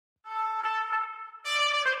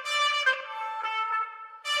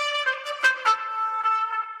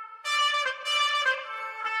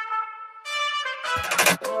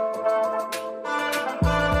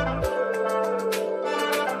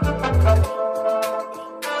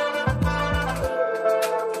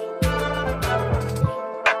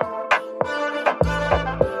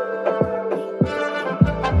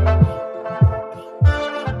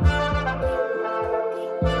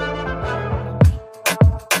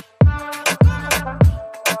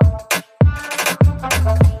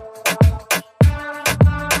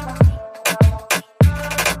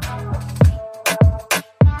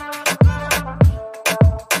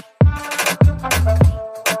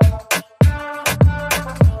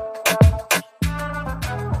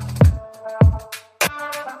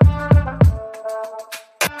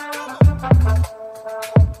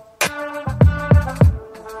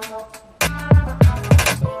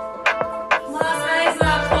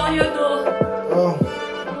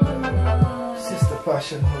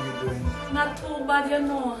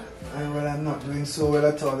So well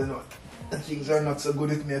at all, you know. Things are not so good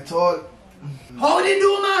with me at all. How do you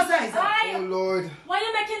do, Master? Oh Lord. Why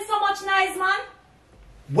you making so much nice, man?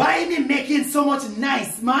 Why me making so much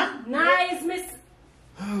nice, man? Nice, miss.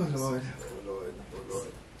 Oh Lord, oh Lord, oh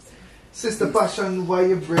Lord. Sister Passion, why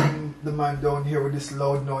you bring the man down here with this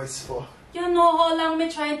loud noise for? You know how long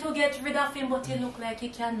me trying to get rid of him, but he look like he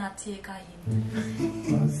cannot take a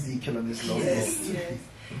him. Ezekiel and this loud noise. Yes.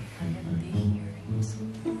 And you know they hear him. So.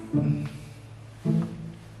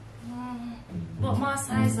 But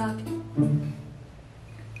Master Isaac,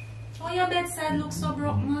 why your bedside looks so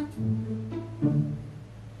broke, man?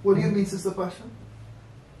 What do you mean, Sister Passion?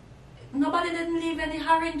 Nobody didn't leave any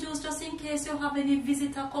orange juice just in case you have any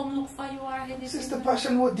visitor come look for you or anything. Sister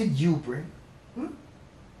Passion, what did you bring?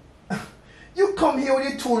 You come here with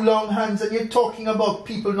your two long hands and you're talking about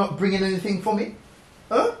people not bringing anything for me?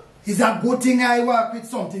 Huh? It's a good thing I work with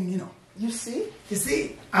something, you know. You see? You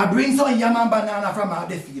see? I bring some yam and banana from our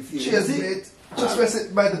defi. Cheers, mate. Just rest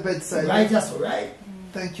it by the bedside. Right, that's all right.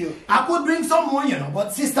 Thank you. I could bring some more, you know,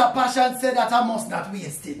 but Sister Passion said that I must not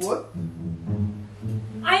waste it. What?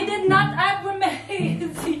 I did not. I remember,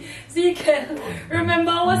 Ezekiel.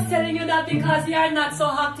 Remember, I was telling you that because you are not so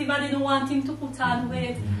active, I didn't want him to put on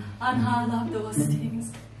weight and all of those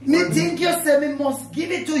things. Me think you say me must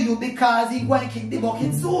give it to you because he going to kick the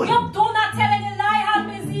bucket soon. You do not tell any lie on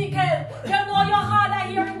me, Ezekiel. You know your hard of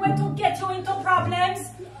hearing when to get you into problems.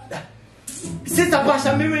 Sister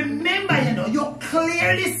Pasha, me remember, you know, you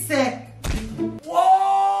clearly said, whoa!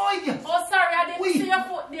 Oh, sorry, I didn't see your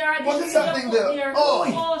foot there. What is happening there?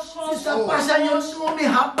 Sister Pasha, you know me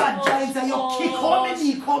have bad giants and you kick home in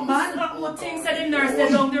me, come man. That good thing said the nurse said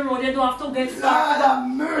down the road, you don't have to get Lord have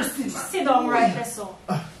mercy, man. Sit down right there, so.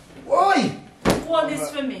 Oi! Hold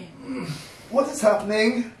this for me. What is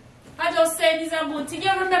happening? I just said it's a good thing.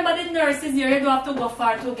 You remember the nurse is here, you don't have to go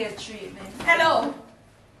far to get treatment. Hello.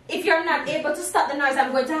 If you're not able to stop the noise,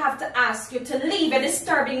 I'm going to have to ask you to leave. You're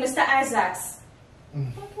disturbing Mr. Isaacs.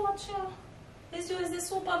 But watch you. Is you the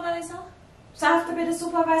supervisor? So I have to be the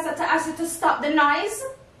supervisor to ask you to stop the noise?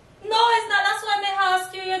 No, it's not. That's why I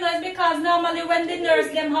ask you, you know, it's because normally when the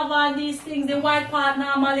nurse them have all these things, the white part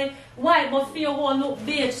normally white, but for your whole look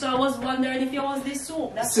beige. So I was wondering if you was the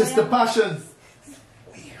soup. That's Sister Passion,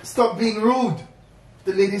 stop being rude.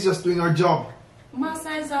 The lady's just doing her job. Master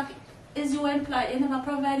Isaac, is you employed? You never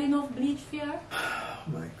provide enough bleach for her? Oh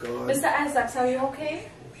my God. Mr. Isaacs, are you okay?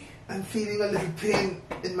 I'm feeling a little pain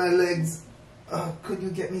in my legs. Could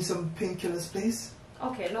you get me some painkillers, please?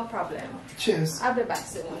 Okay, no problem. Cheers. I'll be back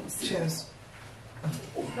soon. Cheers.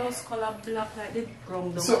 Those color black like the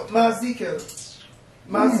ground. So, Ezekiel,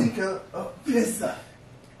 Yes, sir.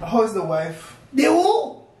 how's the wife? The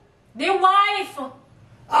who? The wife!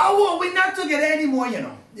 Oh, we're not together anymore, you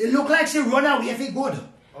know. It look like she run away for good.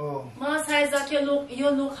 Oh. Master Isaac, you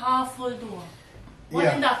look half full though. What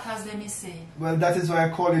Yeah. the doctors let me say? Well, that is why I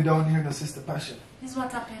called you down here, no, Sister Passion. This is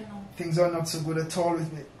what happened now. Things are not so good at all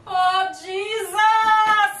with me. Oh Jesus!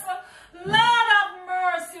 Lord have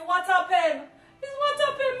mercy, what happened? This is what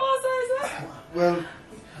happened, Master Isaac. Well,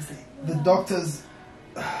 the doctors,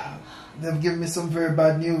 they've given me some very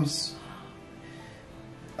bad news.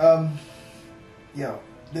 Yeah,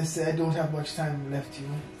 they say I don't have much time left, you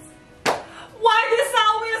know. Why this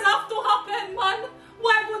always have to happen, man?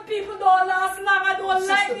 Why good people don't last long? I don't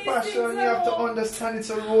like Sister these Passion, things. you have to understand it's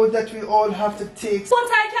a road that we all have to take. But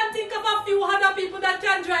I can think of a few other people that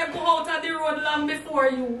can drive go out of the road long before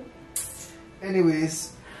you.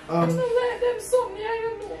 Anyways, I don't like them so near,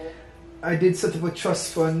 you know. I did set up a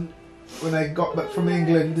trust fund when I got back from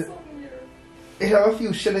England. I have a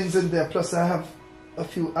few shillings in there, plus I have a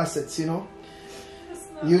few assets, you know.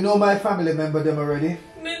 You know my family member them already.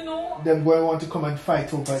 Me know. Them going to want to come and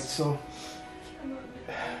fight over it, so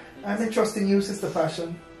I'm entrusting you, Sister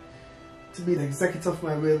Passion, to be the executor of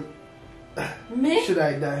my will. Me? Should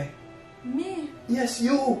I die? Me? Yes,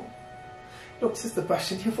 you. Look, Sister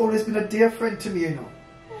Passion, you've always been a dear friend to me, you know.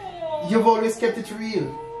 You've always kept it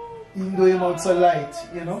real, even though your mouth's so light,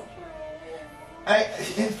 you know.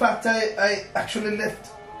 In fact, I actually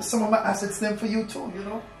left some of my assets then for you too, you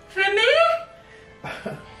know. For me?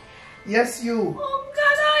 Yes, you. Oh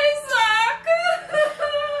God, Isaac.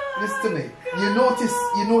 Listen to me.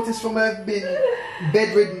 You notice from I've been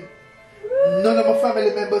bedridden, none of my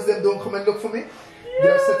family members them don't come and look for me.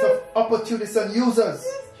 There are a set of opportunists and users.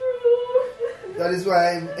 It's true. That is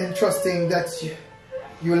why I'm entrusting that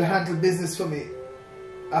you will handle business for me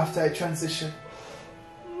after I transition.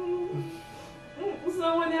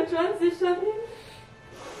 So when you're transitioning?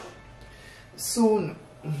 Soon.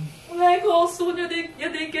 Like how soon you did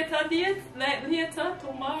get a date? Like later,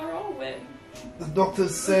 tomorrow, when? The doctor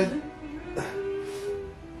said...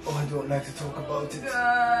 Oh, I don't like to talk about it.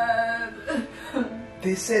 God.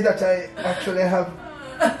 They say that I actually have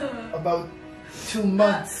about 2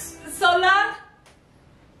 months. So long?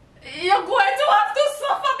 You're going to have to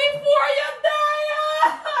suffer before you die.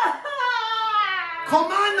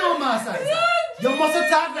 Come on now, Master. You mustn't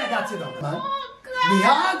talk like that, you know, man. Oh, We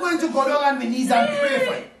are going to go down on my knees and pray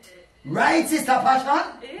for it. Right, Sister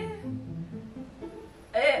Passion?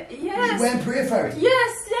 Yes. We go and pray for it.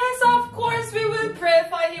 Yes, of course we will pray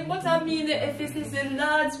for him. But I mean, if it is the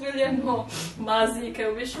Lord's will, you know,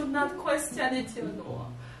 Mazika, we should not question it, you know.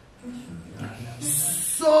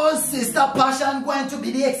 So, Sister Passion going to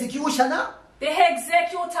be the executioner? The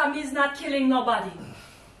executor means not killing nobody.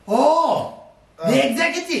 Oh, the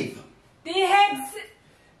executive. The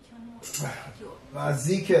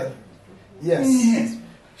Ezekiel, yes.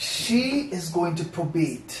 She is going to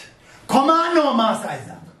probate. Come on now, Master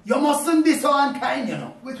Isaac. You mustn't be so unkind, you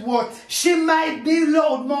know. With what? She might be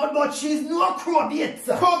loudmouth, but she's no probate,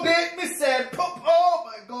 sir. Probate, me said. Oh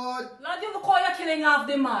my God. Lord, you call you killing half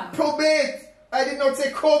the man. Probate. I did not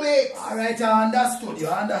say probate. Alright, I understood. You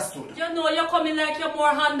understood. You know, you're coming like you're more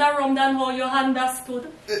hand rum than how you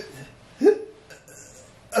understood.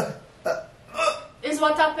 Is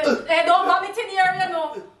what happened. Hey, don't vomit in here, you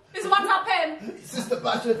know. Is what happened. Sister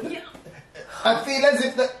Passion, Yeah. I feel as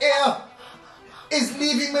if the air is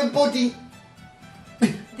leaving my body.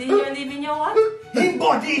 Did you leave in your what? His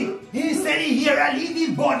body. He said he here and leave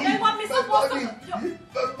his body. Then what me My supposed body. to do?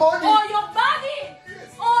 My body. Oh, your body!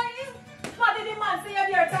 Oh, his body, the man say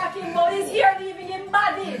you're talking about. He's here leaving his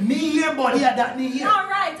body. Me here body and that me here.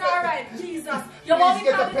 Alright, Jesus. You Please want me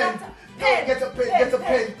get to a pen. Pen. Get a pen. Get a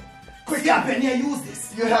pen. Quick, your pen here, use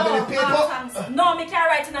this. You have any paper? No, me can't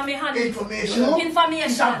write in my hand. Information.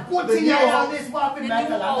 It's a good thing you have this walking like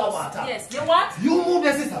a lot of water. Yes, you what? You move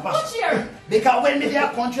the Sister Put Passion. here. Because when me there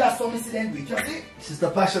country I saw me sit and week, you see? Sister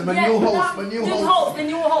Passion, my Yes, new the house. My new new house. The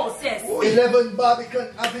new house, yes. 11 Barbican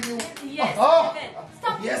Avenue. Yes. Oh.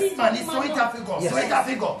 Stop Yes, teasing man, me, it's so it have to go. Yes. So it have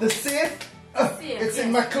to go. The safe. It's in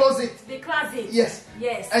yes. my closet. The closet. Yes.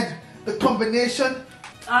 Yes. And the combination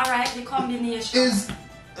Alright, the combination. is.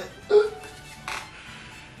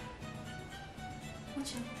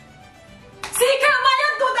 See, come on, you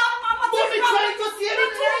do that, Mama. Don't be trying to see It's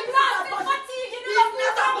anything. fatigue. It's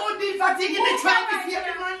not about being fatigued. Me trying to see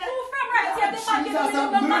every man. Move from right here. The man Jesus giving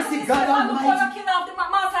have me the mercy, man. God I'm Almighty. going to kill off the man.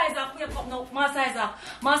 Master Isaac, wake up now. Master Isaac.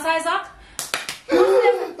 Master Isaac.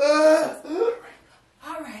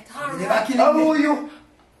 Alright. Never kill How him. are you?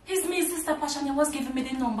 It's me, Sister Passion. You was giving me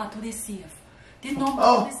the number to the safe. The number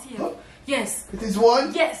Oh. to the safe. Yes. It is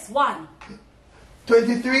 1, Yes, 1.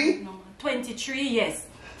 23, Number 23, yes.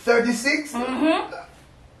 36. Watch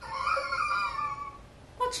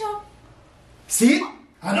out. See?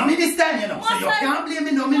 I know me this time, you know. So you Master- can't blame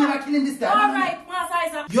me. No, me never kill him this time. Alright, Master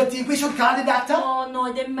Isaac. You think we should call the doctor? Oh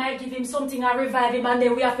no, they might give him something and revive him, and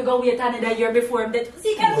then we have to go wait another year before him. See,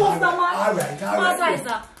 he can move now, man. Alright. Master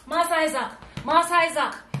Isaac. Master Isaac. Master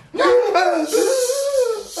Isaac.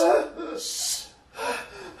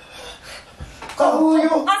 How are you?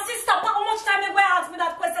 And sister, how much time you were ask me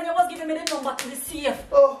that question? You was giving me the number to the safe.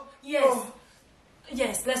 Oh. Yes. Oh.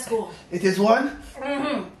 Yes, let's go. It is 1,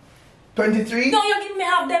 23. No, you give me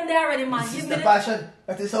half them there already, man. This Give is me the the... passion.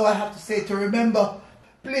 That is how I have to say to remember.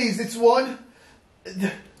 Please, it's 1,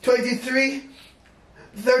 23,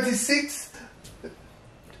 36.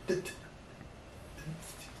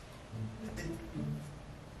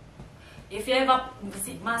 If you ever,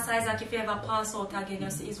 see, Master Isaac, if you ever pass out again, you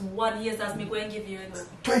see, it's 1 year as me going to give you,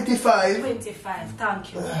 25. 25,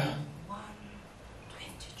 thank you. 1,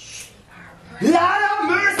 23, Lord have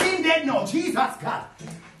mercy in dead now. Jesus God.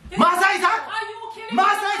 Master Isaac. Are you kidding me?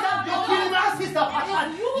 Master Isaac, you killed my sister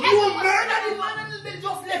Passion. You murdered the man and they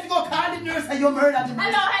just left, you go call the nurse and you murdered him.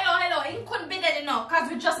 Hello. He couldn't be dead enough because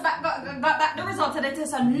we just got back the result of the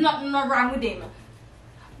test and nothing wrong with him.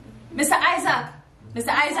 Mr. Isaac.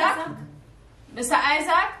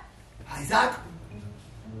 Isaac?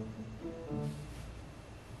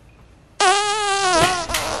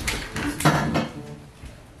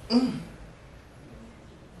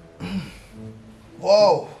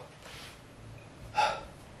 Whoa.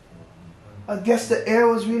 I guess the air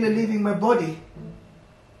was really leaving my body.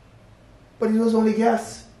 But it was only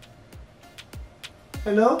gas.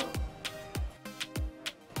 Hello?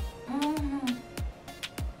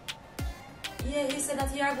 Yeah, he said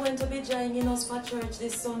that you are going to be joining us for church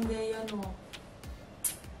this Sunday, you know.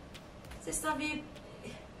 Sister B,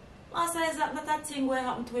 Master Isaac, not that thing where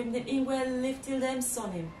happened to him. He will live till them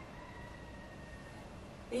son him.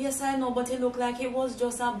 Yes, I know, but it looked like it was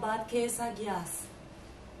just a bad case of gas.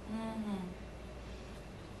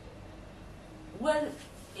 Well,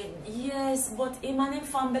 yes, but him and him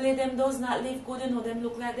family, them does not live good, you know. Them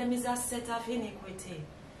look like them is a set of iniquity.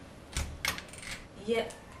 Yeah.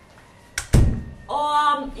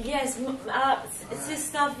 Oh, yes,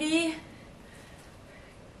 Sister V.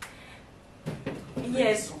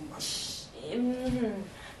 Yes.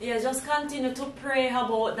 Yeah, just continue to pray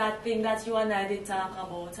about that thing that you and I did talk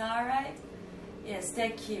about, alright? Yes,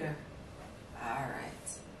 take care.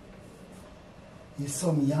 Alright. You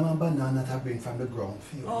saw me yam and banana that I bring from the ground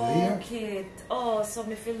for you. Okay. Oh, so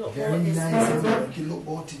me feel look very about this. nice. And you look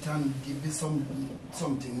about it and give me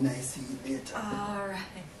something nice to eat later.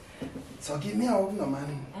 Alright. So give me a hug now,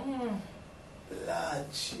 man.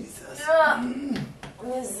 Lord Jesus.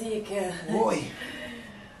 Ezekiel. Boy.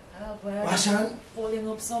 Washan, pulling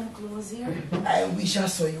up some clothes here. I wish I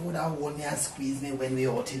saw you would have hold me and squeeze me when we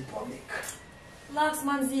out in public.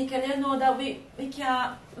 Laxman Ezekiel, you know that we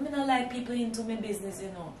can't, I don't like people into my business, you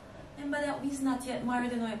know. Remember that we's not yet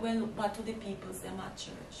married, you know, when look back to the peoples them at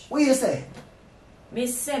church. What you say? Me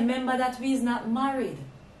say, remember that we's not married.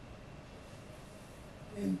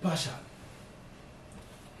 In passion.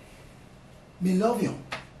 Me love you.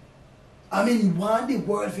 I mean, want the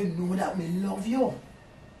world to know that me love you.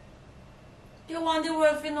 You want the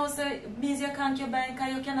world to know, say, means you can't buy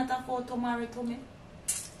because you cannot afford to marry to me.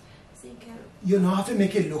 Ezekiel. You don't have to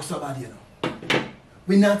make it look so bad, you know.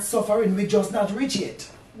 We're not suffering, we're just not rich yet.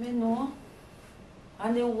 Me know.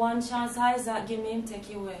 And the one chance Isaac give me him take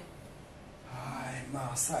you away. Aye,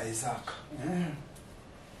 Master Isaac.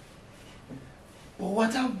 But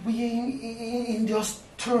what are we in just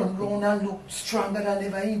turn round and look stronger than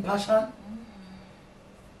ever in passion?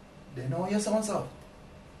 They know you sound so.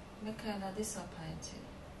 I'm kind of disappointed.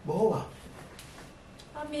 But what?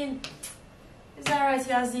 I mean, it's alright,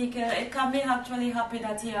 Ezekiel. It can be actually happy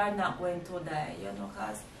that you are not going to die, you know,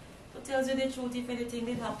 because to tell you the truth, if anything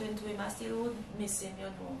did happen to him, I still would miss him, you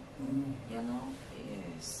know. You know?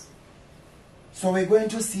 Yes. So we're going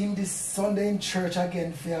to see him this Sunday in church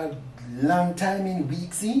again for a long time in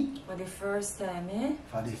weeks, see? For the first time, eh?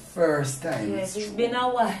 For the first time. Yes, it's been a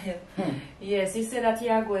while. Yes, he said that you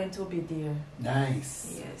are going to be there.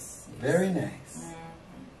 Nice. Yes. Very nice.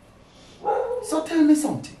 So tell me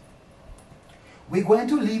something. We're going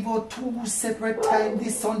to leave out 2 separate times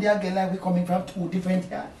this Sunday again, like we're coming from 2 different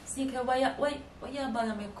yards. Zika, why you about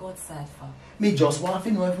to make outside for? Me just want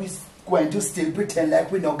to know if we're going to still pretend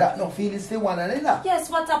like we don't got no feelings for one another. Yes,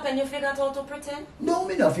 what happened? You figured out how to pretend? No,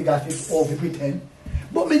 me not figure out how to pretend.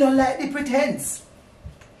 But me don't like the pretense.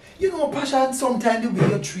 You know, passion, sometimes the way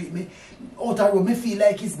you treat me, out of road, me feel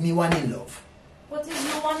like it's me one in love. But if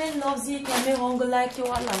you one in love, Zika, me hungry like you a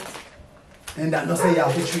lot. And that not say you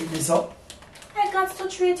have to treat me so? I got to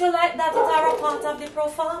treat you like that. It's a part of the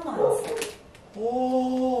performance.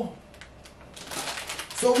 Oh.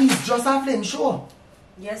 So he's just a flame show?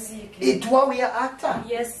 Yes, Zika. It's what we are actor?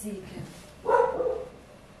 Yes, Zika.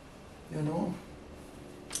 You know?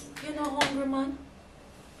 You know hungry, man?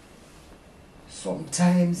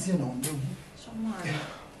 Sometimes, you know, So, man,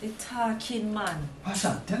 the talking man.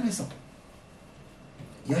 Passion, tell me something.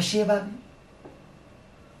 You shave at me?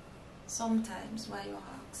 Sometimes, why you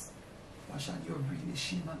ask? Passion, you're really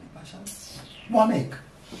shame at me, Passion. What make?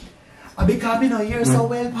 And because me not hear so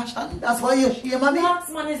well, Passion, that's why you shame at me? Max,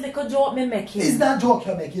 man, is like a joke me making. It's not joke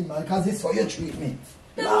you're making, man, because it's how you treat me.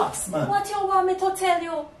 Relax, man. What you want me to tell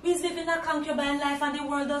you? We live in a concubine life and the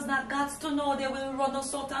world does not got to know they will run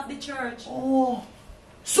us out of the church. Oh.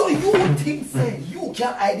 So you think, say, you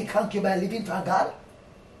can hide the concubine living for God?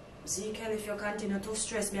 Ezekiel, if you continue to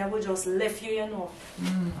stress me, I will just leave you, you know.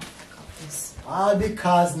 All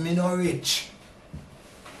because me not rich.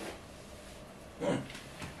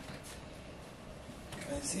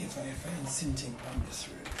 Let's see if I find something on this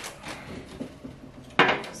road.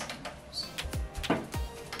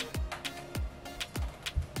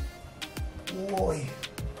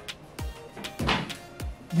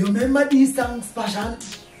 You remember these songs, Passion?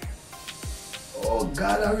 Oh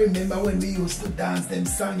God, I remember when we used to dance them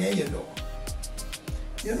songs, yeah, you know.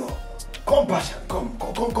 You know. Come, Passion,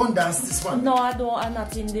 come dance this one. No, I don't, I'm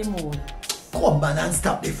not in the mood. Come, man, and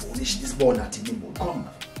stop the foolishness, but not in the mood. Come,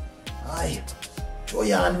 man. Aye. Throw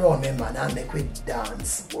your hand round me, man, and make we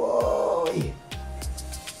dance. Boy.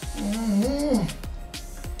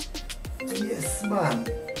 Yes, man.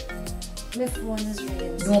 My phone is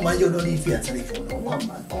ringing. No, man, you don't need to answer the phone. No,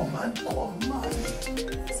 come, man.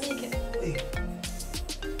 Hey.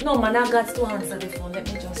 No, man, I got to answer the phone. Let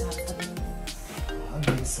me just answer the phone. I'll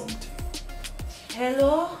do something.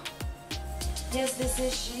 Hello? Yes, this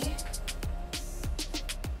is she.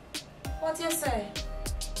 What you say?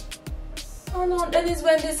 Oh no, that is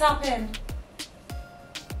when this happened.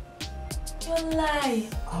 You lie.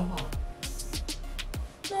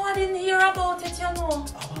 No, I didn't hear about it, you know.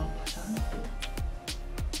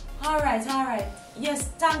 Alright. Yes,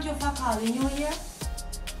 thank you for calling. You here?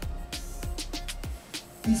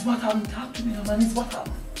 It's what happened. Talk to me, man. It's what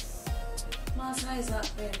happened. Master is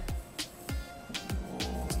at bed.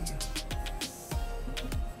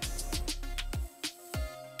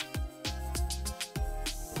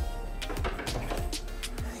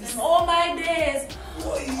 Oh my days!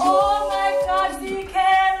 Oh my God,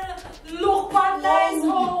 Deacon! Look at this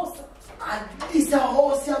house! And this is a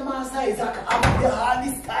house your master is like all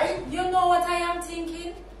this time? You know what I am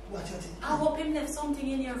thinking? What you think? I hope him left something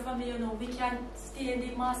in here for me, you know. We can stay in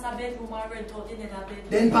the master bedroom or rent out in the bedroom.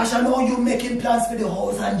 Then Pasha, now you making plans for the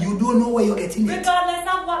house and you don't know where you're getting it. Regardless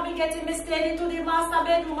of what we getting, me staying into the master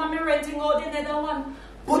bedroom and me renting out the other one.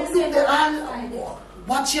 But look,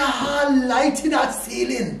 what's your hall light in that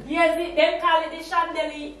ceiling? Yes, they call it the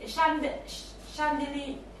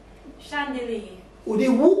chandelier. Oh, the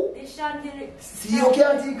who? The chandelier. See, you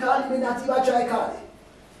can't even call me, not even try call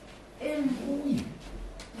it.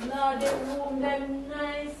 Lord, the room, them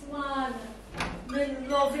nice, man. Me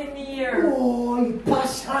love him here. Oh,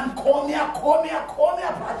 Passion, come here,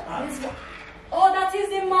 Passion. Oh, that is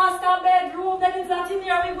the master bedroom. That is that in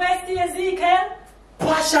here with West Ezekiel.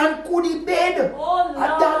 Passion, goody bed. Oh, Lord.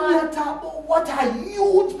 And down here, what a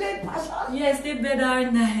huge bed, Passion. Yes, the bed are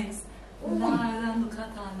nice. Lord, and look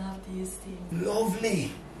at all of these things.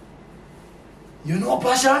 Lovely. You know,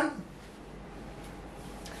 Passion?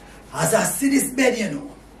 As I see this bed, you know,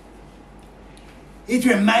 it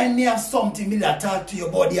reminds me of something me that talked to you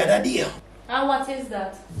about the other day. And what is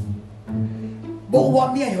that? But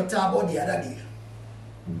what me and you talk about the other day.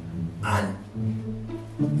 And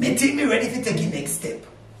me think me ready to take the next step.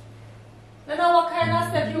 You know what kind of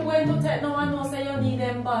step you going to take? No one knows that you need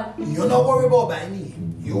them bad. You not worry about by me.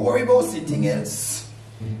 You worry about something else.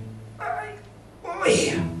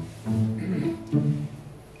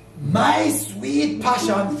 My sweet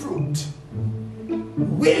passion fruit.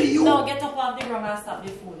 Will you? No, get up off the ground and stop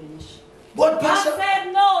the foolish. But passion. I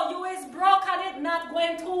said no, you is broke and it not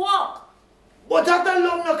going to work. But that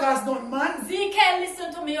alone no cost not, man. Zeke,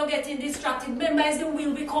 listen to me, you're getting distracted. Remember, it's the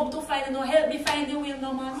will we come to find, no help me find the will,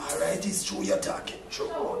 no man. Alright, it's true you're talking. True.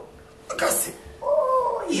 Look, I see.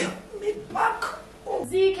 Oh, yeah, me back. Oh.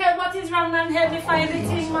 Zeke, what is wrong, man? Help me find the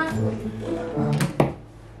thing, man.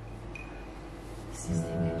 This is the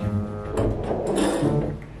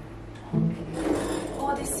bedroom.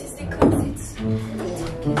 Oh, this is the closet.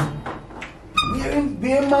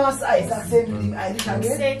 Where mass eyes are sending him Irish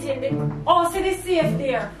again? Oh, see the safe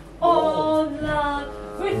there. Oh, Lord.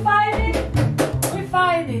 We find it. We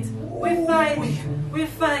find it. We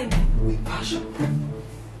passion.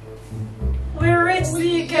 We're rich,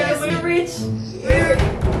 Zeke. We're rich.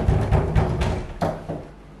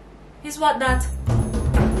 Is what that?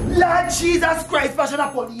 Lord Jesus Christ, passion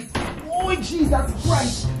of police. Oh, Jesus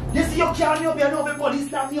Christ. You see, you can't up here, no, the police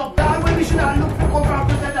stand me up. That way we should have looked for cover and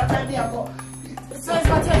present that time there. So it's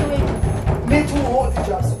what you're doing? Me too hold the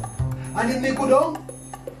job. And if me go down,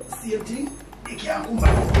 same thing, they can't come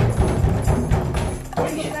back.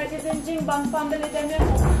 Like it's in Jing Bang family, then you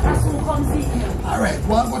know, and soon come Zeke. Alright,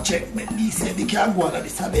 go and go check. Let me say they can't go under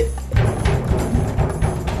this a bit.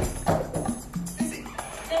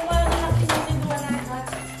 Then why are you not closing the door like that?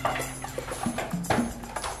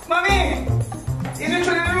 Mommy! Is it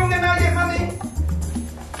true in the room then now yet, Mommy?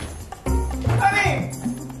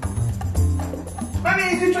 Mommy,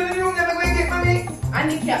 is it true in the room never going to get Mommy?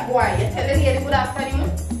 And you can't go out. You tell the lady good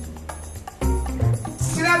afternoon.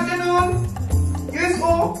 Good afternoon. You is who?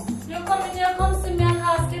 You come in here, come see me and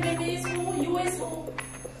ask me, baby, is who? You is who?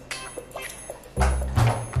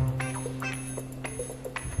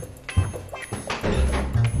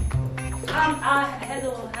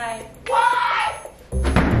 Hello, hi. What?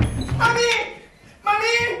 Mommy!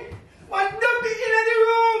 Mommy! One dumpy in the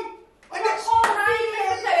room!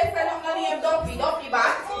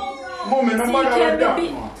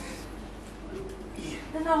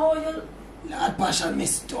 Then how you... Lord Passion, me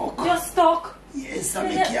stuck. You're stuck? Yes, I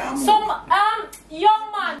can't move. Some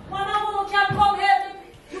young man who can come here.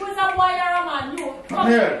 You is a boy or a man. You come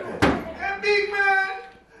here. A big man.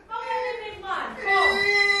 Come here, big man.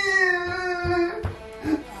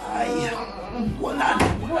 Hold on.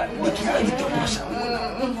 Me can't get up, Passion.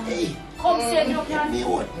 Hey. Come say you can. Me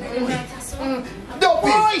what? Don't be.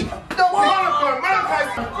 Don't be.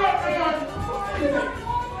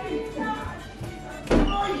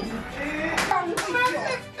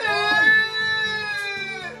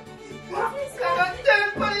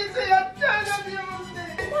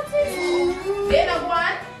 They don't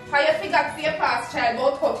want how you figure for your past child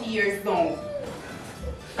about 30 years now.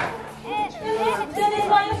 Then is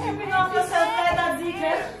why you're stripping off yourself like that,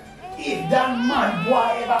 Zeke? If that man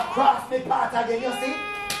boy ever cross me path again, you see?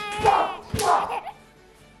 Pop, pop.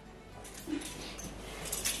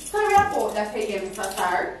 Sorry about that again, Mr.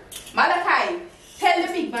 Sir. Malachi, tell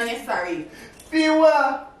the big man you're sorry.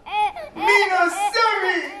 Biwa. Me no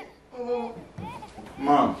sorry.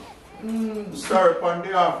 Man, sorry on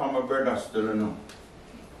behalf of my brother still, you know.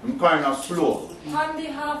 I'm kind of slow. On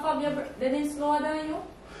behalf of your brother, then he's slower than you?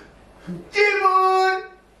 Jimon,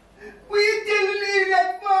 what you telling me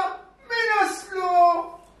that for? Me no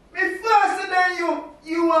slow. Me faster than you.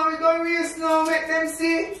 You want me to race now, make them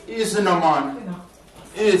see? Easy no, man.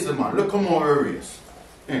 Easy, man. Look how more race.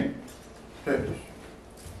 Hey, take this.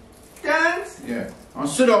 Thanks. Yeah. And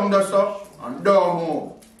sit down there, sir, and don't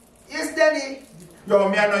move. Yes, Daddy. Yo,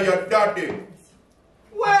 me I know your daddy.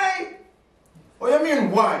 Why? What you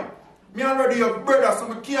mean, why? Me already your brother,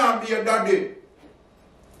 so I can't be your daddy.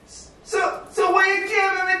 So why you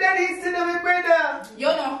came with my daddy instead of my brother? You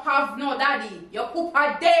don't have no daddy. Your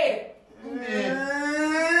papa dead. I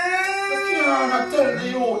tell the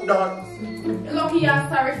youth that. Lucky you're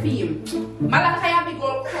sorry for him. Malachi have big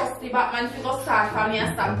old crusty Batman figure start for me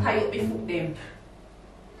and start tie up before them.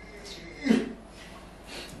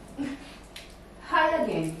 Hi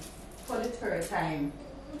again, for the third time.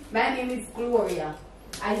 My name is Gloria,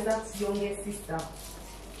 Isaac's youngest sister.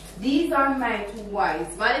 These are my two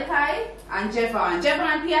wives, Malachi and Jevan.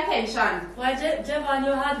 Jevan, pay attention. Why, Jevan,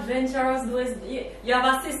 you adventurous boys. You have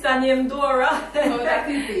a sister named Dora. No, that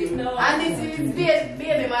is him. No. And this is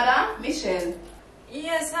baby mother, Michelle.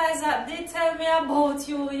 Yes, Isaac, they tell me about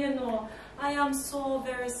you, you know. I am so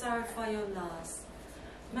very sorry for your loss.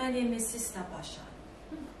 My name is Sister Passion.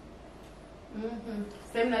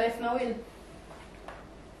 Same not left no will.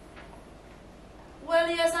 Well,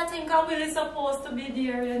 yes, I think I will supposed to be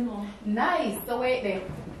there, you know. Nice, so wait there.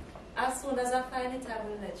 As soon as I find it, I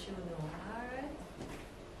will let you know,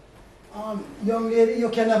 alright? Young lady, you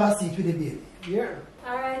can have a seat with the baby. Here.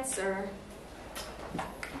 Alright, sir.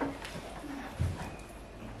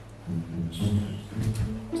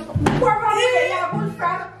 Where are you there, good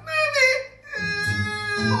friend?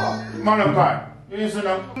 Malachi, easy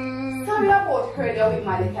now. Sorry about her there with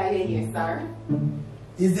Malachi here, sir.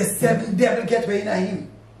 Is the seventh devil get way in him?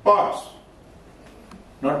 Boss.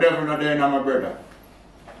 No devil, no day, no my brother.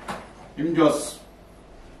 Him just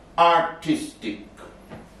artistic.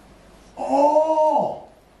 Oh!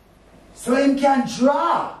 So him can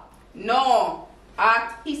draw? No,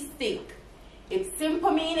 artistic. It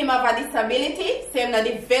simple mean him have a disability, so him not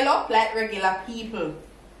develop like regular people.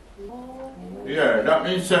 Yeah, that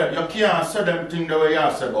means you can't say them things the way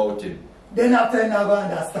you say about him. Then after him I go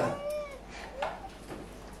understand.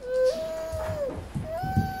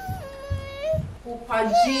 Oh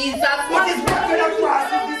Jesus, What is breaking across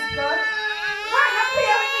with this girl? Why not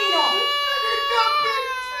play with me now?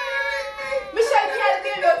 Michelle can't be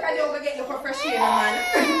able to go get you for fresh air, man.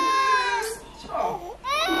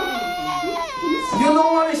 You know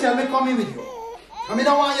what, Michelle, me coming with you. I mean, I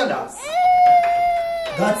want you dance.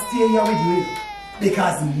 God stay here with you.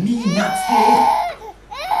 Because me not stay.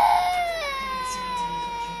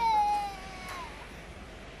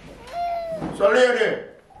 So lady.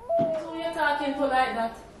 Who you talking to like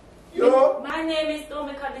that? You? My name is, don't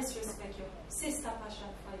make a disrespect you. Sister Passion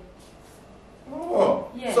for you.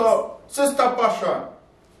 Oh. Yes. So, Sister Passion.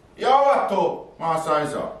 You what to, Master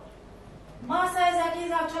Isaac? Master Isaac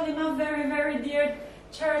is actually my very, very dear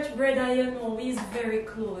church brother, you know. He's very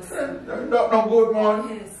close. That's no good, man.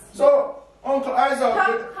 Yes. So, Uncle Isaac.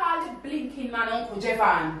 Stop calling blinking man Uncle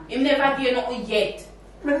Jevan. Him never give nothing yet.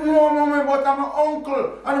 Me know me, but I'm an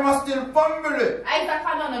uncle and I'm still family. Isaac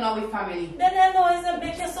can't know with family. Then I know it's a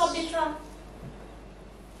bit so bitter.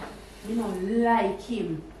 You don't like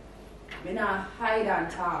him. Me not hide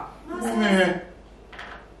and talk. Me.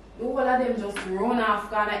 The whole of them just run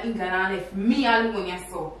off Ghana, England and left me alone, yes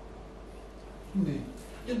so.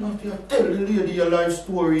 You know, if you tell the lady your life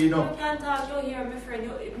story, you know. You can't talk you here, my friend.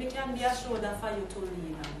 Me can be a shoulder for you to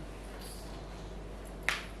lean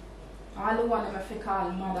on. All the one that I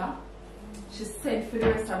call mother, she sent for the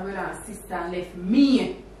rest of brother and sister and left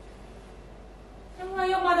me. And why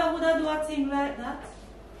your mother would have do a thing like that?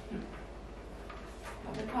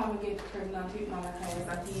 At the time I get pregnant with Malachi as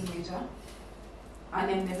a teenager. And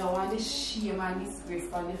then they don't want the shame and disgrace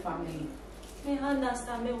for the family. Me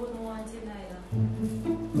understand, me wouldn't want it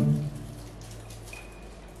either.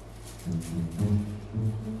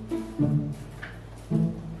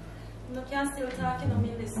 You can still talk, you know,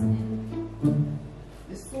 me listening.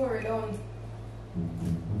 The story done.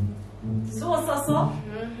 So.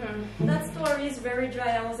 That story is very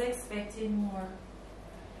dry. I was expecting more.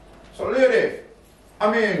 So lady,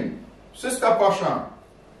 Sister Passion,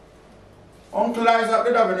 Uncle Isaac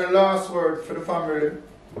did have any last word for the family?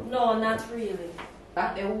 No, not really.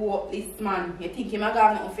 That the worthless man. You think him a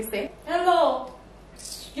got nothing to say? Hello.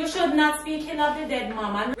 You should not speak ill of the dead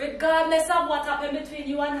mom. And regardless of what happened between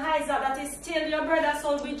you and Isaac, that is still your brother.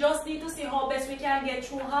 So we just need to see how best we can get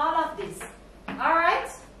through all of this. Alright?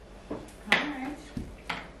 Alright.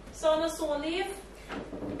 So no soon leave?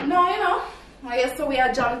 No, you know. I guess so we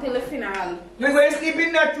are jumped till the funeral. We're going to sleep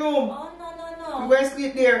in that room. Oh, no. We're going to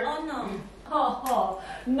sleep there. Oh, no. Oh,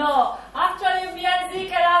 no. Actually, me and Zeke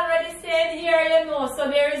had already stayed here, you know, so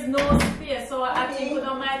there is no space. So I think we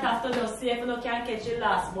might have to just see if we can catch the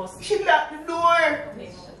last bus. She locked the door.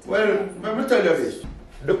 Well, let me tell you this.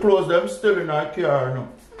 The clothes them still in our car now.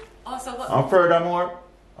 Oh, so what? And furthermore,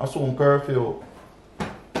 I soon curfew.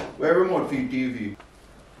 Where remote for TV?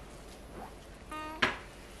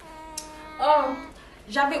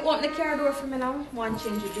 Javi, open the car door for me now. One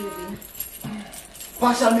change of baby.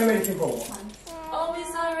 Passion, me ready to go. Oh,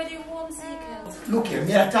 he's already home, Zeke. Look here,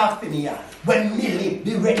 me a talk to me here. When me leave,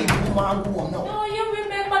 be ready to go and go now. No, you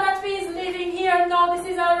remember that we is living here now. This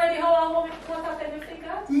is already how I want to cut up everything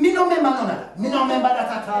out. Me no remember none of that. Me no remember that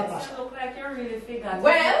at all, You Passion. look like you're really figured.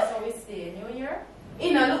 Well- So we stay. You hear?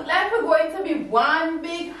 You know, look like we're going to be one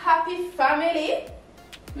big happy family.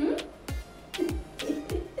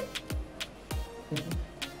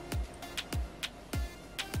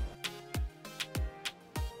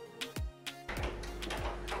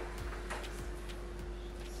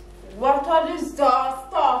 What a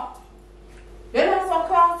disaster! Then also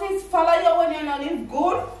classes follow you when you're not live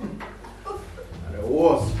good. The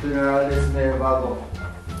worst funeral this never go.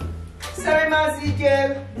 Sorry,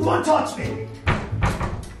 Ezekiel. Don't touch me.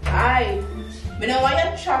 Aye. Me know why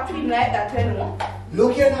you trapped him like that, you know.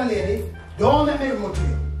 Look here now, lady. Don't let me rude to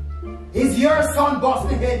you. Is your son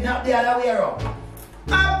busting head, not the other way around?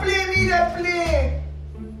 I play me the play.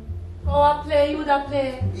 Oh, I play, you that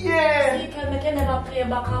play. Yeah. Zeke, make you never play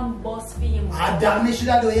back and bus for him. Ah, damn me should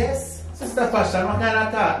I do, yes? Sister Passion, what kind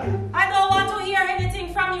of talk? I don't want to hear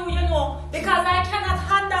anything from you, you know, because I cannot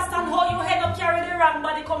understand how you end up carrying the wrong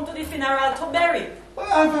body come to the funeral to bury.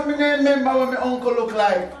 Well, I remember what my uncle look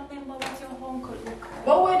like. I remember what your uncle looked like.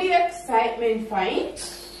 But where the excitement find?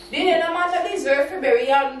 Didn't a man that deserve to bury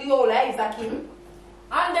and the old Isaac him?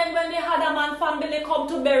 And then when the other man family come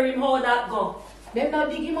to bury him, how that go? Them not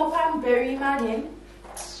dig him up and bury him again.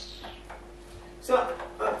 So,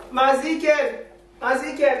 Ezekiel,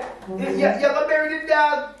 you ever bury the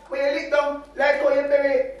dog when you lick down like how you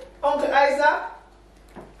bury Uncle Isaac?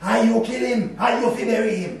 How you kill him? How you fi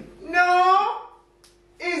bury him? No!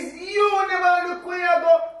 It's you never look when you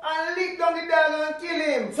go and lick down the dog and kill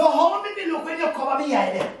him. So how me look when you cover me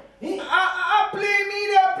eye then? Eh? I play me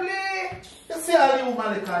the play. You see how you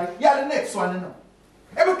Malachi? You're the next one, you know.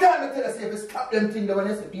 Every time I tell us if you stop them things when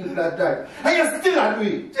you see people that die, and you still not do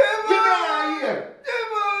it. You know here.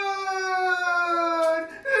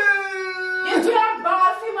 You do a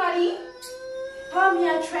bad for money? How me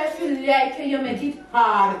I try to like you make it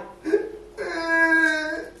hard?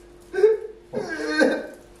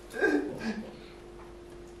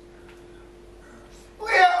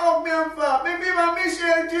 Where up me and for? Maybe my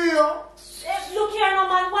mission to you. Look here, no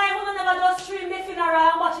man, why would I never just stream the funeral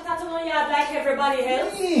and watch it at your yard like everybody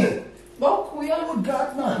else? Yeah. But we are Good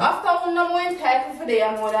God, man. after one more entitled for the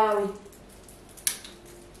more than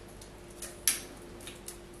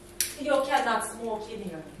we. You cannot smoke in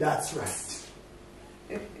here. That's right.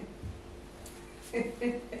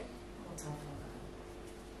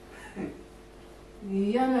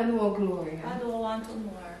 You don't know Gloria. I don't want to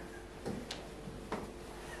more.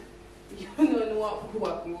 You don't know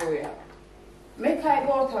what Gloria. Make I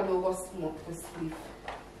go out and go smoke to sleep.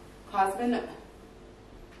 Cause me no.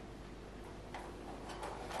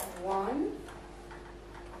 1,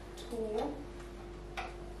 2,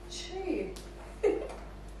 3.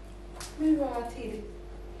 Me want it.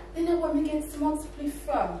 where me get smoke split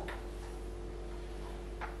from?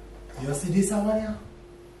 You see this one here?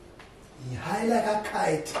 He high like a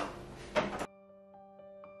kite.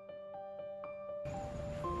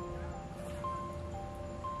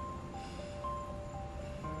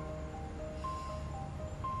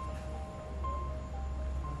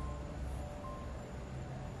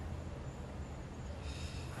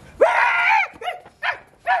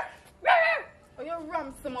 Oh, you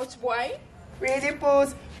rum so much, boy? Pretty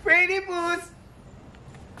poos, pretty poos.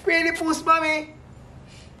 Pretty poos, mommy.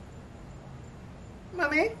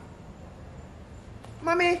 Mommy?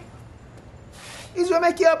 Mommy? Is what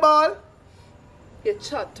make you a ball? You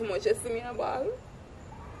chat too much, you see me a ball?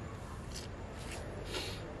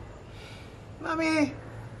 Mommy?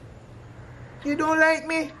 You don't like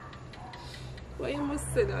me? Why you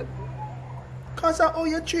must say that? Cause of how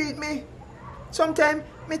you treat me. Sometimes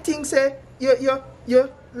me think say you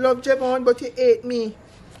love Javon but you hate me.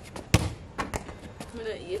 I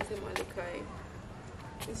don't hate him, Malachi.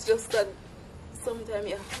 It's just that sometimes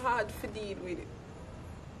you're hard to deal with it.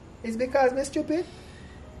 It's because me stupid?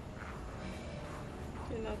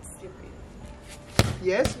 You're not stupid.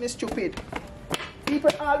 Yes, me stupid.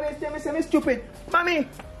 People always tell me say me stupid. Mommy,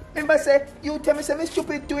 remember say you tell me say me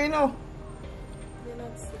stupid too, you know. You're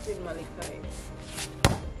not stupid, Malachi.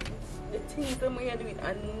 The things that you do it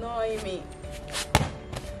annoy me.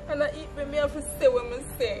 And I even me have to say what I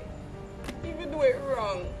say. Even do it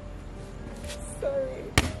wrong. Sorry.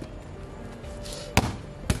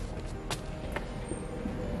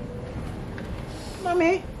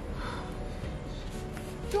 Mommy,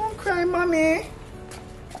 don't cry, mommy.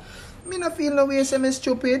 Me not feel no way say me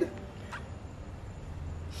stupid.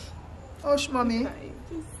 Hush, mommy. Okay,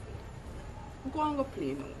 just go and go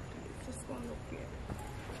play now. Just go and go play.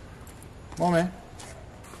 Mommy,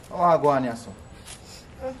 how are you going here, son?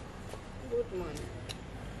 Good man.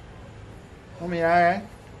 Mommy, you alright?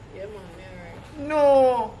 Yeah, man, alright.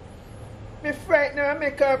 No. Me frightened her and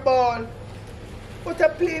make her ball. But I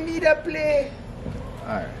play me the play.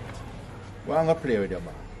 Alright. Go and go play with your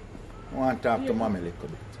ball. I want to talk to mommy a little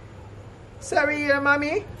bit. Sorry, yeah,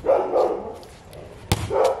 mommy. Me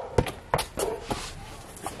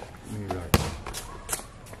right.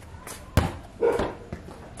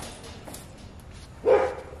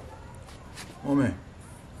 Mommy,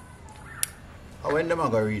 when them I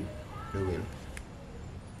go read the will?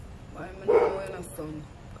 Why am I not going to son?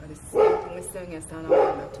 Because the same thing we saying yes and I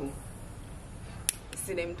want too. You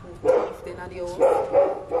see them two thief then at the house.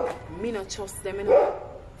 Me not trust them, you know.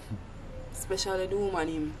 Especially the woman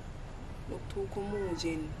him. Look too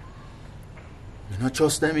commotion. You not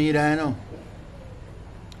trust them either, you know.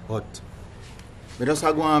 But we just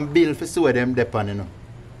go and bill for see where them depend, you know.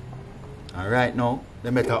 And right now,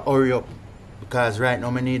 they better hurry up. Because right now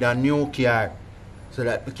I need a new car so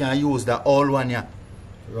that we can use the old one here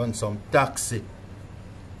to run some taxi.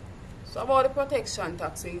 So about the protection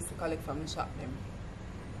tax we used to collect from the shop them?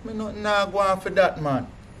 Me not going for that, man.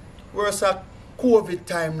 We're a COVID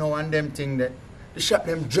time now and them thing that the shop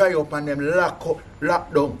them dry up and them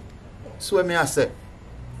lock down. So what me I say.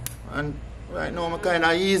 And right now I kind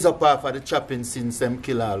of ease up off of the chopping since them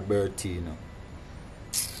kill Alberti, you know.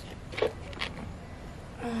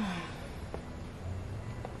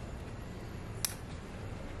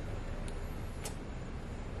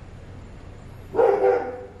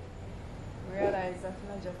 Realize that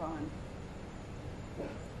not Javon.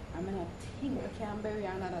 I mean, I think I can bury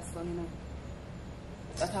another son, you know.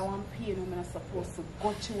 That I want pain, I'm not supposed to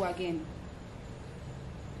go through again.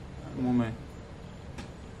 Moment.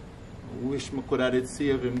 I wish I could have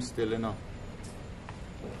saved him still, you know.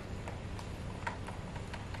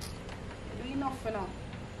 Do enough, you know.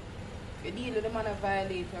 You deal with the man a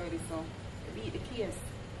violator already, so you beat the case.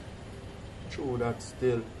 True that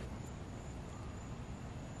still.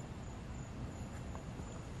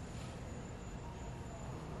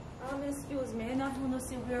 Excuse me, I not want to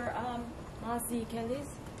see where Ezekiel is.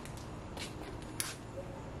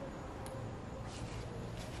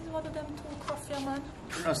 Is one of them too coffee, man?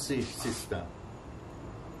 You know, see, sister.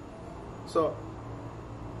 So,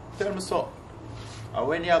 tell me so.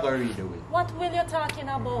 When you going to read the will? What will you talking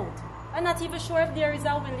about? I'm not even sure if there is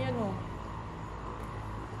a will, you know.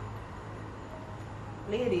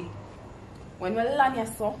 Lady, when we land you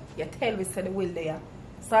so, you tell me say the will there.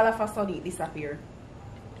 So all of a sudden it disappear.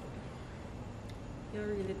 You're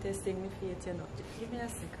really testing me faith, you know. Give me a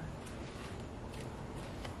second.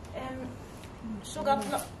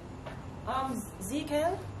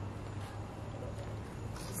 Ezekiel?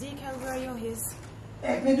 Ezekiel, where are you? His?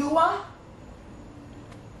 If me do what?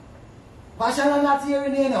 Passion I'm not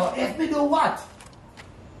hearing you now. If me do what?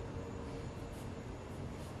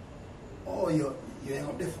 you hang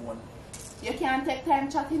up the phone. You can't take time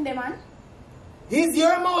chatting them, man. Is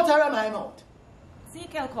your mouth or my mouth?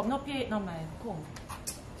 Ezekiel, come, no pay it no mind. Come.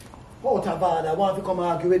 Out of order, want to come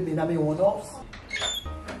argue with me in my own house?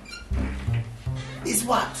 Is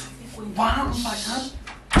what? One fashion?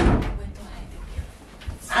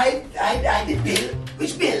 I the bill.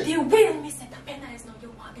 Which bill? The will, me said. The penna is now. You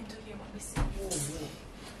want them to hear what we say.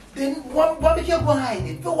 Then what make you go hide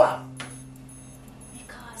it? For what?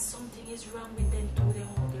 Because something is wrong with them too. They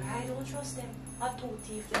hungry. I don't trust them. I two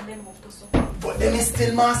thief them up to something. But them is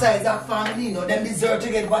still my size of family, you know. Them deserve to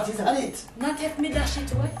get what is on it. Not if me dash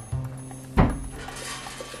it away.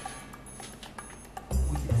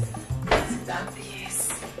 That Yes.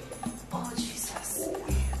 Oh, Jesus.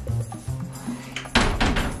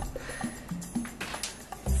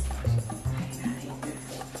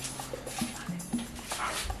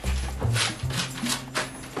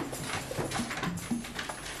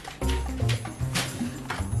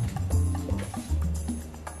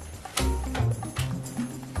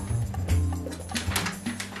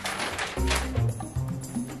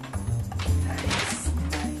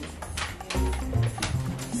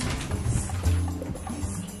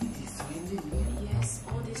 Yes,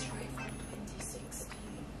 all this right from 2016.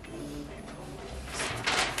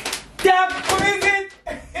 Damn, what is it?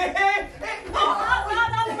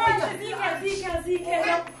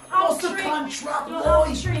 Ezekiel. Muscle contract,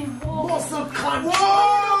 boy. Muscle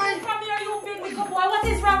contract. From here, you big little boy. What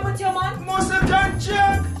is wrong with you, man? Muscle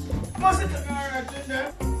contract. Muscle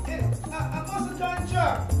contract.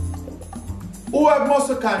 Who have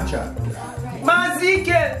muscle contract? Man,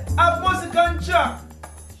 Ezekiel, have muscle contract.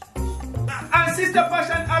 And Sister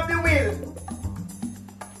Passion have the will.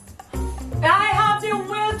 I have the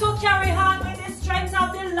will to carry on with the strength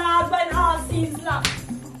of the Lord when all seems lost.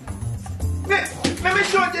 Let me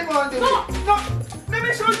show them on the way. No. Let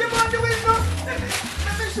me show them on the way. No. Let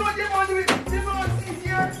me show them on the way. Them all see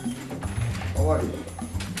here. What is it?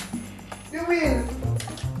 The will.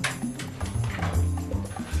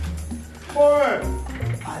 Boy.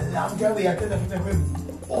 Along the way, I tell them we're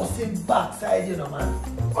busting backside, you know, man.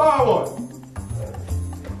 Forward.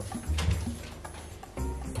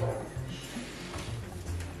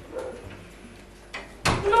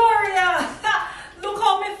 Gloria! Look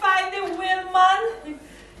how me find the will, man.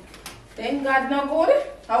 Thank God no good.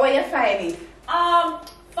 How are you finding?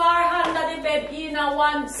 Far under the bed in a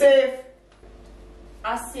one Safe.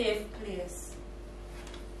 a safe place.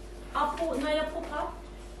 I put now your papa.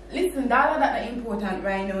 Listen, that not important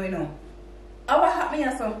right now, you know. What happened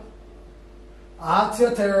here, son? Ask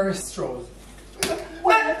your terrorist strolls.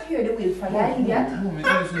 Why not hear the will for you, idiot?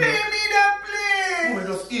 Please.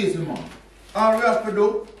 Just easy, man. All we have to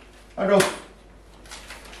do, I just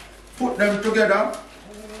put them together.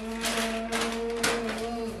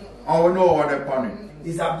 And we know what they're planning.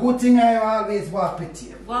 It's a good thing I always walk with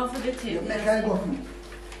you. One for the tape. Make I go.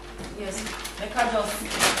 Yes. Make I just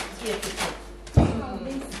take it.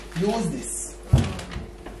 Use this.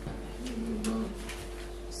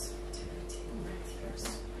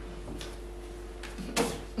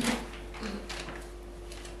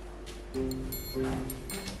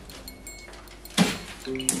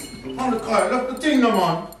 On the car, left the thing, no,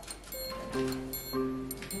 man.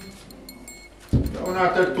 Don't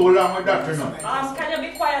have to take too long with that, you know. Can you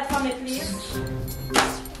be quiet for me, please?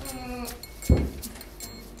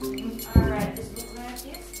 Alright, this look like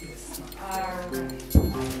this? Yes.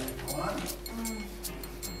 Alright.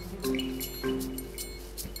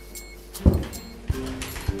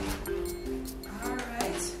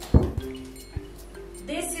 Alright.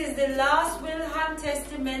 This is the last will and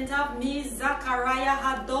testament of me,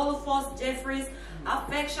 Zachariah Adolphus Jeffries,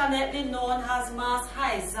 affectionately known as Mass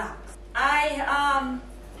Isaac. I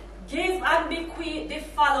give and bequeath the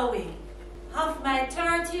following. Have my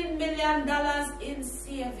 $13 million in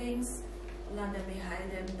savings. Land them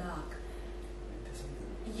behind them dark.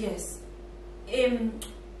 Yes.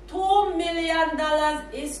 $2 million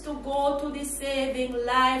is to go to the Saving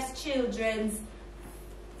Lives Children's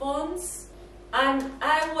Funds. And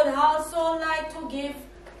I would also like to give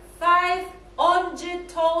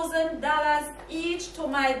 $500,000 each to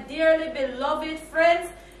my dearly beloved friends,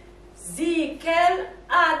 Ezekiel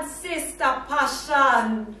and Sister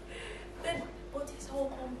Passion. Then, but it's how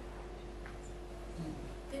come?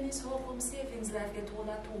 Then it's how come Savings Life get all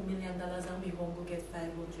that $2 million and we won't go get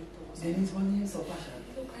 500,000? Then it's one name, so Passion.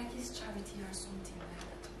 It look like it's charity or something like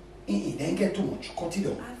that. Don't get too much. Cut it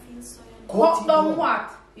down. I feel so. Cut down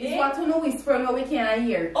what? It's what you know whispering what we can't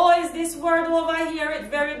hear. Oh, is this word over here? It's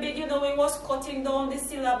very big. You know, it was cutting down the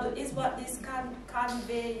syllable. Is what this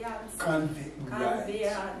conveyance.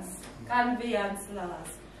 Conveyance. Conveyance laws.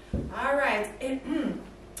 Alright.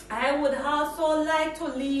 I would also like to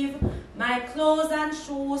leave my clothes and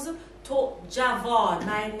shoes to Javon,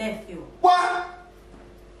 my nephew. What?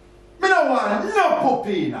 Me no want no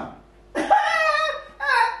pupina.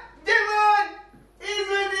 Devon! Is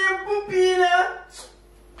your name Pupina?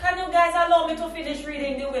 Can you guys allow me to finish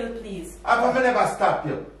reading the will, please? I never stop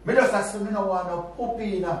you. Me just say me no want no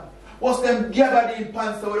pupina. What's them gabardine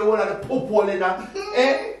pants with the whole of the poop hole in that?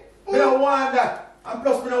 Eh? Me don't want that. And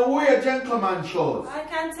plus me no wear gentleman shoes. I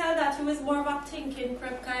can tell that you is more of a thinking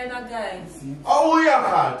prep kind of guy. How we are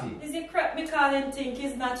party? Is it prep me calling think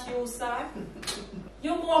is not you, sir?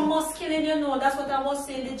 You're more muscular, you know. That's what I was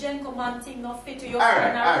saying. The gentleman thing not fit to your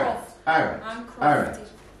kind of rough and crafty.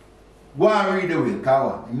 Go and read the will,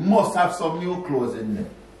 Kawan. You must have some new clothes in there.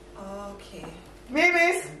 Okay.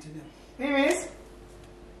 Miss?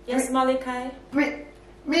 Yes, Malachi?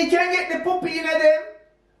 Me can get the Pupina them?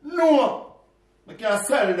 No! I can't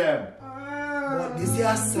sell them. But this is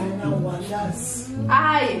a sign of wonders.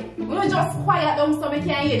 Aye, we just quiet down so we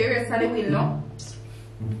can hear the rest of the will, no?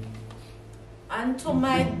 And to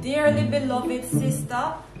my dearly beloved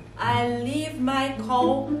sister, I leave my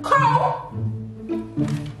cow. Cow!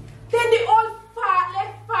 Then the old fat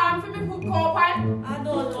left farm for me put cow on? I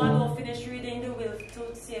don't finish reading the will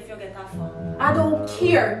to see if you get a farm. I don't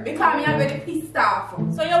care because me already pissed off.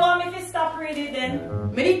 So you want me to stop reading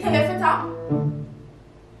then? Me did tell you to stop.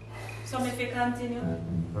 So if you continue.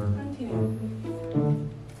 Continue.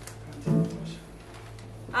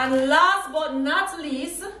 And last but not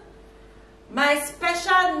least, my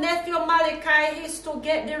special nephew Malachi is to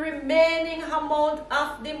get the remaining amount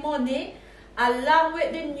of the money along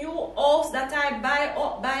with the new house that I buy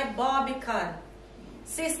up by Barbican.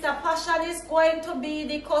 Sister Passion is going to be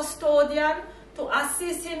the custodian to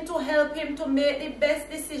assist him to help him to make the best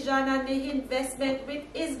decision and the investment with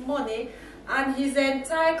his money, and he's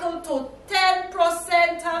entitled to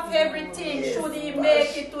 10% of everything should he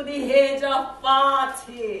make it to the age of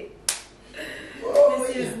 40. This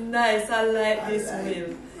is nice. I like this will.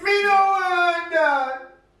 Me no want that.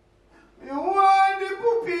 Me want the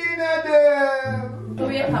Pupina them. Do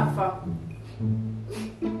you have for?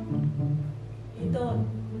 You don't.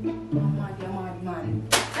 Man.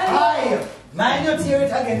 Aye! Mind you tear it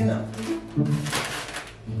again, you know.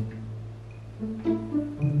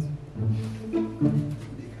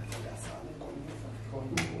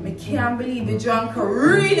 I can't believe the drunk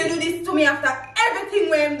really do this to me after everything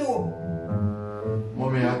we him do.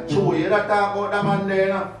 Mommy, I show you that talk about that man there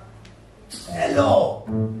now. Hello!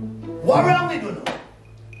 What wrong with you now?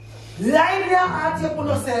 Lie there at you for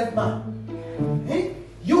yourself, man. Eh?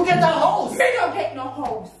 You get a house. Me don't get no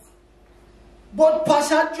house. But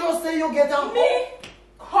Pasha just say you get a house. Me?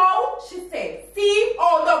 How? She said.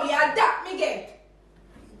 C-O-W, that me get.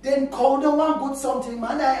 Then cow don't want good something,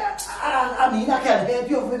 man. I mean, I can help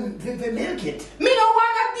you with milk it. Me don't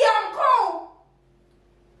want a damn cow.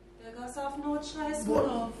 You guys have no choice, But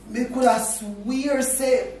love. me could have swear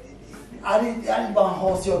say, I didn't buy a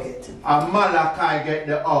house you get. And Malachi get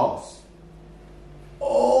the house.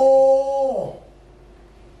 Oh.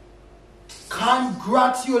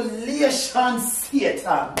 Congratulations,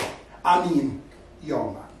 Satan. I mean,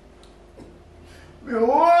 young man. Me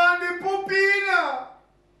want the Pupina.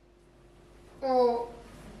 Oh.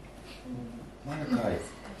 Malachi,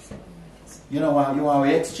 you know what? You want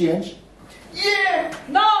to exchange? Yeah.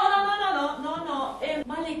 No.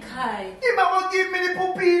 Malachi. He mama give me the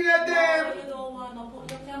Pupina No, them. you don't want to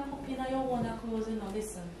put. You can't put in your own clothes, you know.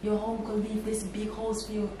 Listen, your uncle leave this big house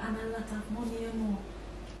for you and a lot of money, you know.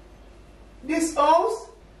 This house?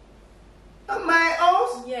 And my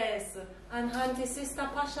house? Yes, and Auntie Sister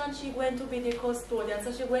Passion, she going to be the custodian,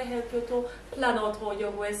 so she will help you to plan out how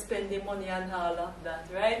you're going to spend the money and all of that,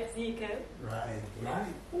 right, Zeke? Right.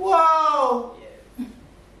 Wow. Yes.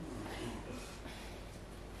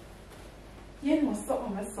 You know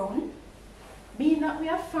something, my son? Being that we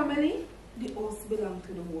are family, the house belongs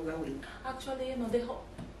to the whole away. Actually, you know,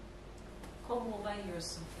 come over here,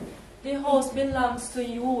 son. The house belongs to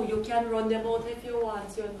you. You can run them out if you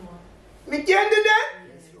want, you know. Me can do that?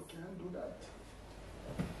 Yes, you can do that.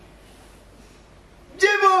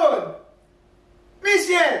 Jimon!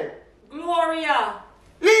 Michelle! Gloria,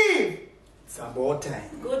 Leave! It's about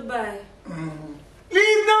time. goodbye.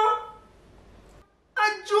 Leave now! A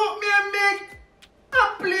joke me and make a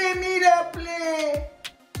play me that play.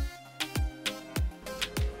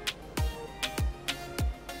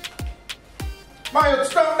 Mayo,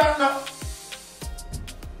 stop that now.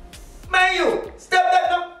 Mayo, stop that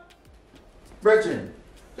now. Brethren,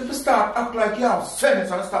 if you start act like you have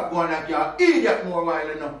sense and stop going like you're an idiot more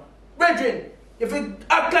while now. Brethren, If you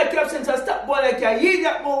act like you have sense and stop going like you hear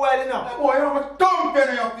that more while enough. Hey boy, you have a thump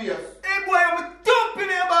in your face. Hey boy, I'm a thump in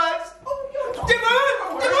your balls. Demon!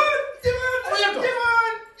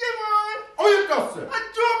 How you just say? I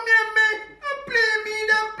drum me and me. I play me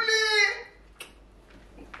that play.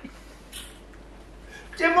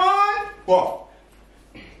 Demon! What?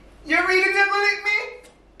 You really never like me?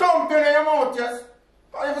 Thump in your mouth, yes?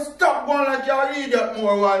 Why you stop going like you idiot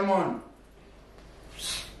more while, man?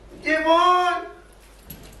 Demon!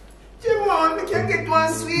 Demon, we can get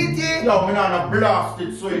one sweetie. Yo, me not a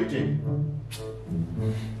blasted sweetie.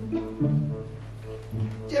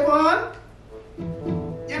 Demon!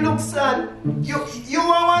 You look sad. You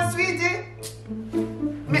want one sweetie?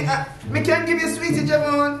 Me can give you sweetie,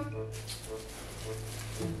 Javon.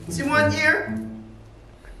 See one ear?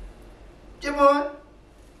 Javon.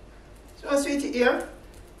 See one sweetie ear?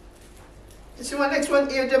 You see one next one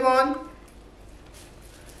ear, Javon?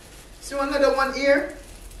 See one another one ear?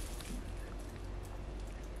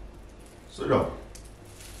 So look,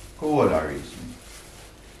 how old are you?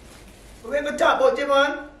 We're going to talk about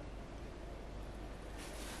Javon.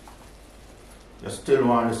 You still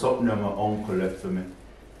want something that my uncle left for me?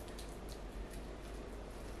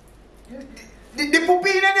 The poopy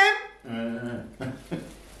in them?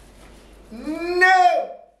 No!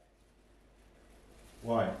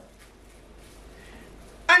 Why?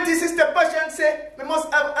 Auntie Sister Passion said we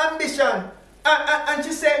must have ambition. And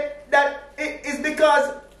she said that it is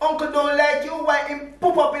because uncle don't like you, why him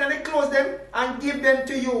poop up in the clothes them and give them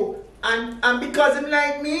to you. And because him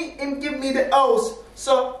like me, him give me the house.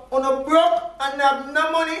 So uno broke and have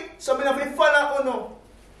no money, so me have to follow uno.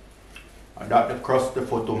 And that the crusty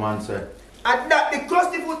foot man said. And that the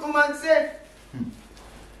crusty foot woman said.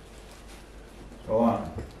 So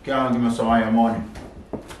can't give me some of your money.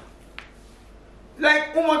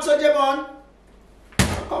 Like how much so Jevon?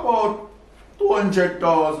 About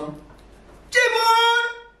 200,000. Jevon!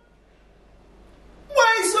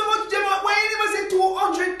 Why so much Jevon? Why you never say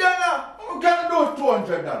 $200? How can I do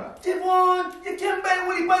 $200? Jevon, you can buy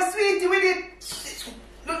one by sweetie with it.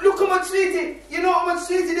 Look how much sweetie. You know how much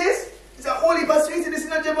sweetie this? It's a whole heap of sweetie this,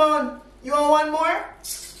 not Jevon. You want one more?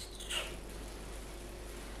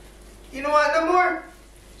 You don't want no more?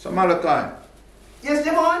 Some other time. Yes,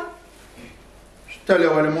 Jevon? Tell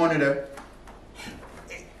you where the money there.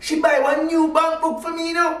 She buy one new bank book for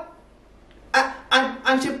me now.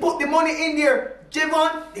 And she put the money in there.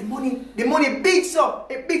 Jevon, the money big so.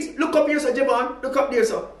 It big. Look up here, so Jevon. Look up there,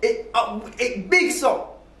 so. It big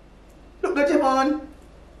so. Look at Jevon.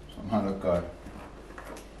 Some other card.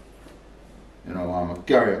 You know, I'm a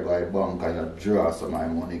carrier guy bank and you draw some of my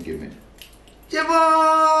money give me.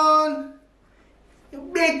 Jevon, you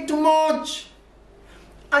beg too much.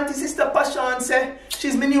 Auntie Sister Passion say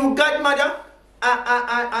she's my new godmother.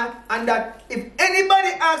 And that if anybody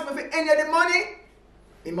asks me for any of the money,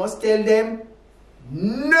 we must tell them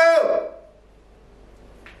no.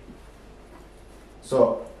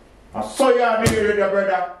 So, I saw you deal with your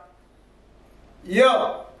brother.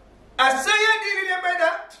 Yo, I saw you deal with your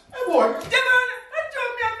brother. Hey boy. Jevon, I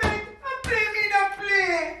told me I play me that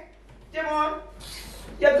play. Jevon,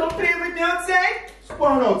 you come play with me outside?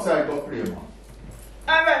 Spawn outside go play, man.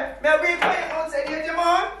 Alright, may I wait for you outside here,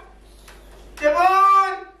 Jevon?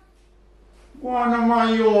 Jevon! Go on,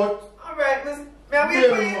 my youth. Alright, may I wait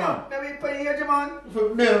for you? May I wait for you here, Jevon? If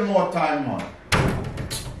you build more time, man.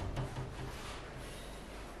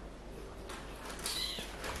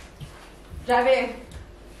 Javi,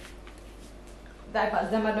 diapers,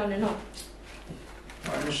 them are done enough.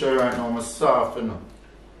 I'm sure right now I'm soft enough.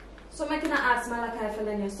 So I can ask Malachi for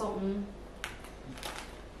lend you something.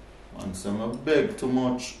 And some I beg too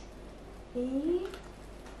much. You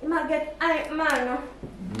might get hype, man.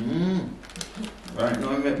 Right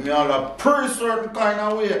now you make me all a pretty certain kind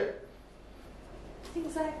of way.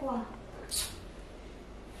 Things like what?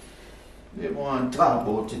 They want to talk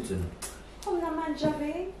about it. Come on, man,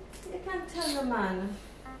 Javi. You can't tell the man.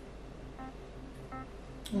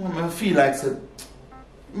 I feel like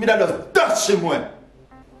me that just dash him away.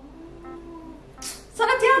 So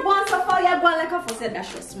that you're going so far, you're going like a fuss said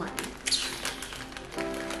dash was smart.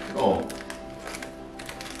 Oh.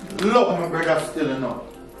 Look, my brother still enough.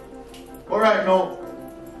 But right now,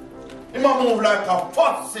 he might move like a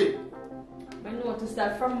fussy. I noticed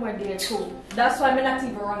that from where they too. That's why I'm not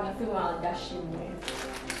even wrong if you want to dash him away.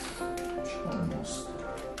 Almost.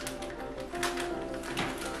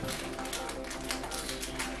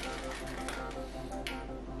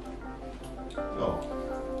 Yo.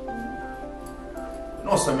 You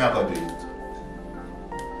know something I gotta do it.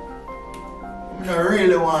 I don't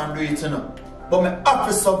really want to do it, you know. But I have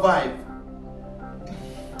to survive.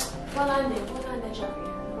 Hold on there,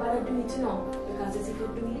 bother do it, you know, because if you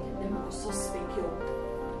do it, then I could suspect you.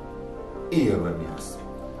 Here what me ask.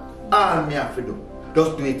 All me have to do,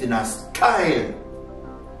 just do it in a style.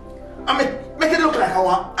 I make it look like I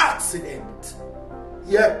want accident.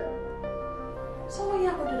 Yeah. So why you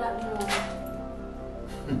have to do that now?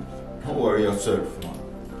 Don't worry yourself, man.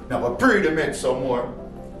 Now I pray to make some more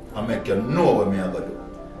and make you know what me I gotta do.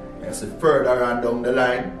 You see further on down the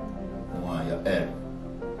line, I want your help.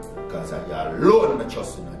 Because you're alone me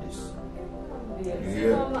trusting in this. Yes,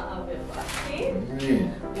 Yeah. Mama, okay?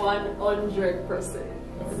 100%.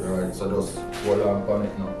 Alright, so just hold on on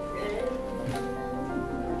it now.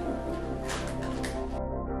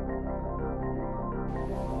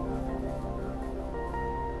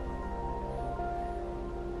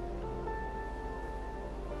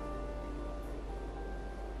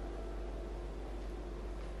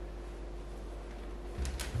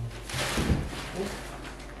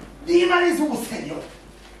 The man is who said you.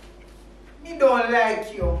 Me don't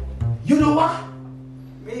like you. You know what?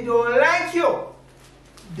 Me don't like you.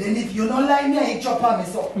 Then if you don't like me, I chop on me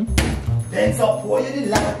so. Then so poor you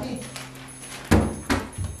didn't like me.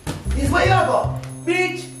 This where you go,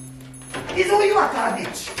 bitch. This where you are,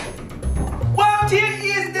 bitch. What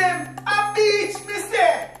is them? A beach,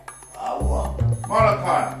 mister. Oh,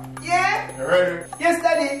 Malachi, Yeah? you ready? Yes,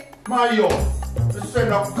 daddy. Mario, you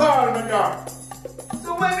send a call me down.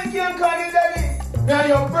 So when we can call you daddy? Now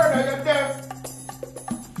your brother, you deaf.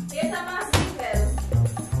 Yes, I'm asking them.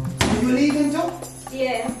 so you leaving too?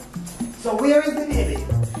 Yeah. So where is the baby?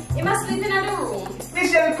 You must sleep in the room.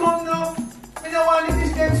 Michelle, come now. Me don't want the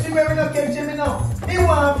fish them swim every no catch me now. Me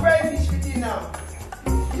want fried fish with you now.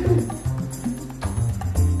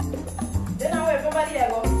 Then I wait, nobody here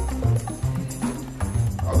go.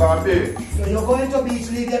 I got a bitch. So you're going to beach,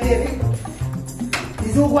 leave your baby?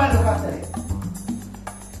 Is who going to look after it?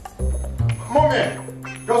 Mommy,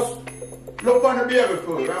 just look on the baby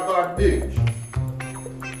food. I got a bitch.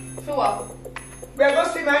 For what? We are going to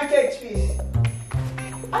swim and catch fish.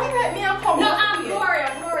 Alright, me and come. No, I'm Gloria.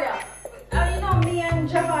 You know, me and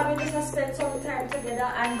Javon, we just spent some time together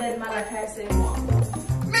and then Malachi said, Mom.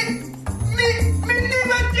 Me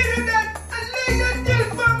never tell you that. I let you tell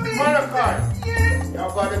for me. Malachi, Yeah. you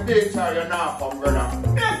got a bitch or you're not from brother.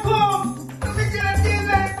 Now come. Let me tell you tell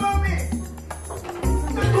like for me.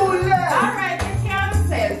 You do lie. Alright, you can't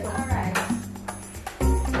sell. Alright.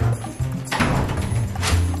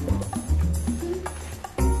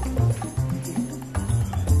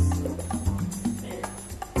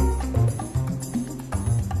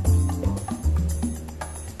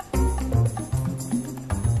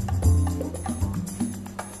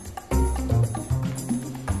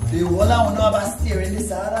 The whole I know about steering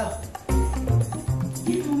this other.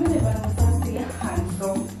 You know, me never know to say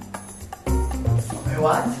handsome.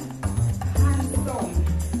 What? Handsome.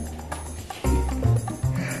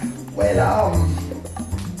 Well,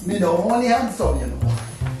 me don't only handsome, you know.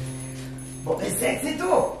 But me sexy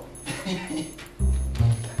too.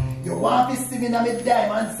 You want to see me in my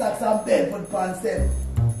diamond socks and barefoot pants then?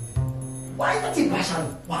 Why not the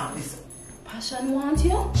passion want this? Passion want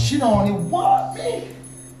you? She don't only want me.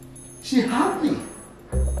 She had me.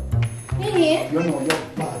 Hey, You know you're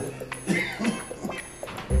bad.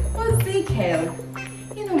 what's the hell?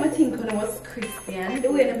 You know, I think when I was Christian,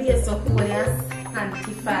 the way to be so holy and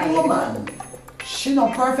sanctified. No man. She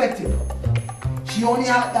not perfect, you know. She only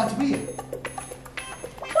had that way.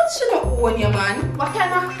 But she not own you, man. What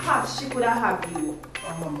kind of heart she could have you?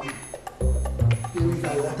 There is a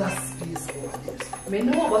lot of space over there. Me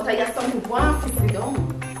know, but I have something want to sit down.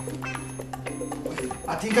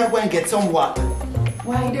 I think I'm going to get some water.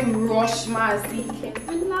 Why the rush, Mazzy?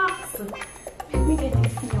 Relax. Let me get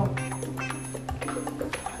this for you.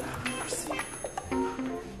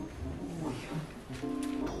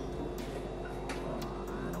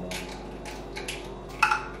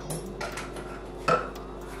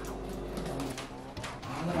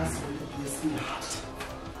 All of us will be sweetheart.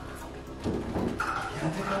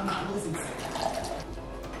 Can't take out my clothes inside.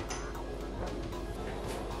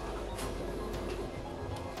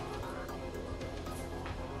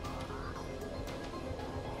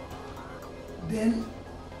 Then,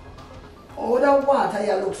 all the water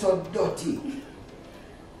you look so dirty.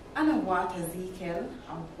 I know what, Ezekiel.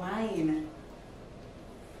 A wine.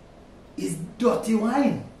 Is dirty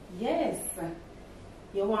wine. Yes.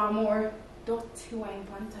 You want more dirty wine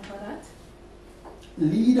on top of that?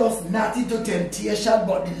 Lead us not into temptation,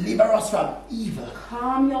 but deliver us from evil.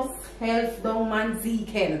 Calm yourself down, man,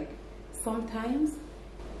 Ezekiel. Sometimes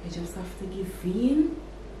you just have to give in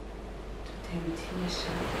to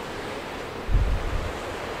temptation.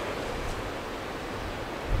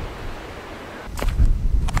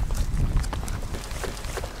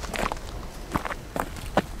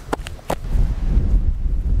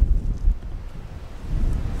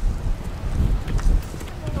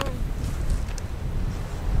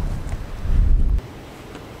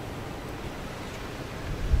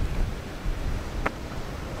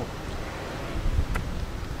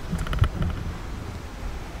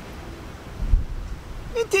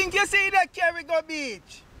 think you see that carry go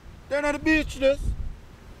beach? They're not the beach, this.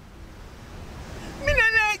 Me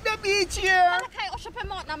don't like the beach here. Malachi, hush up your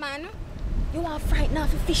mouth now, man. You want frightened of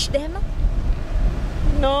to fish them?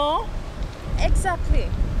 No. Exactly.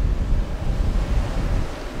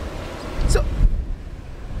 So,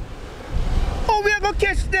 how we gonna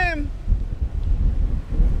catch them?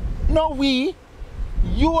 No, we.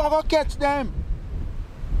 You are gonna catch them.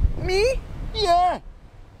 Me? Yeah.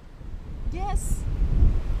 Yes.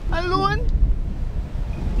 Alone?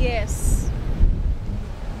 Yes.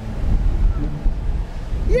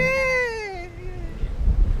 Yeah.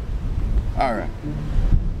 Alright.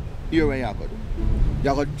 Here what you gotta do. You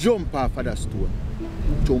gotta jump off of that stone.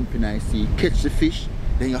 Jump in the sea, catch the fish,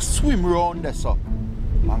 then you swim around the up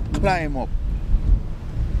and climb up.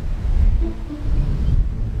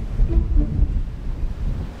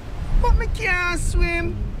 But me can't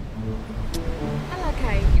swim.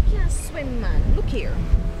 Malachi, you can't swim, man. Look here.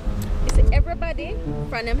 You see, everybody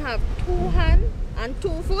from them have 2 hands and 2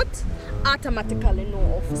 foot automatically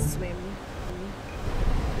know how to swim.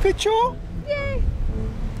 For sure? Yeah.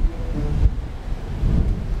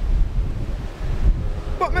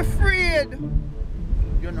 But me afraid.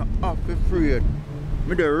 You're not half afraid.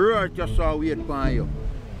 Me the right just saw wait for you.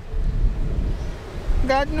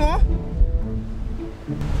 God no.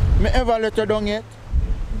 Me ever let you down yet?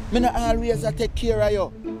 Me not always a take care of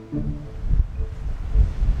you.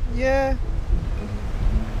 Yeah.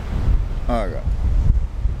 Alright.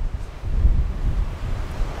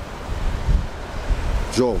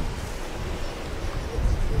 Jump.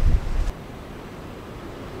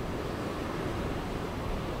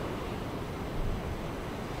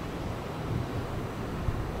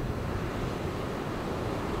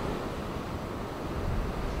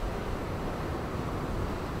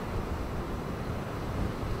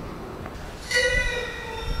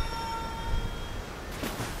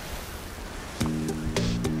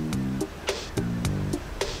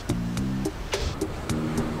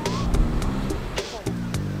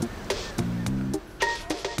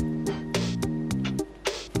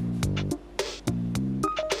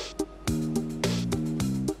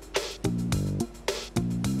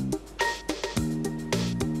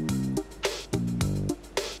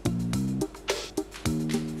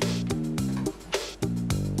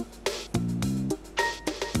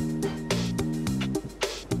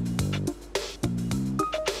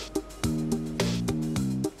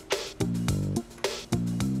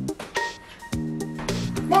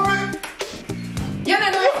 You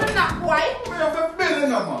don't know if I'm not white? We have a building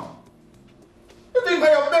now, man. You think I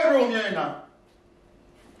have bedroom here now?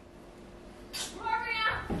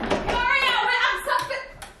 Gloria, we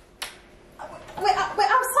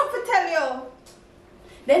have something to tell you.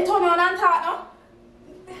 Then turn on and talk now.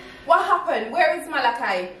 What happened? Where is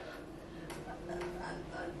Malachi?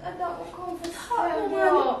 I don't come to tell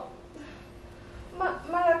you.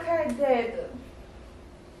 Malachi dead.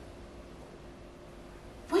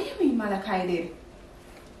 What do you mean Malachi did?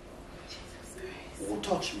 Who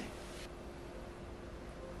touched me?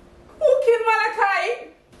 Who killed Malachi?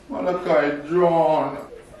 Malachi drawn.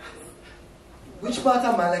 Which part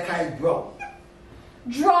of Malachi broke?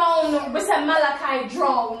 Drown. We said Malachi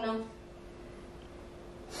drown.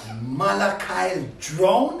 Malachi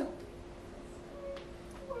drowned?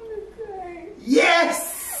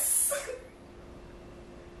 Yes!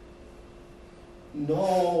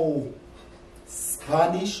 No.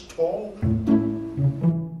 Spanish talk.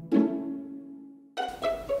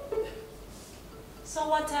 So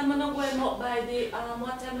what time are you going up by the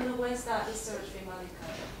what time are you going to start the search for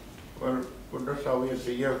Malachi? Well, we're just waiting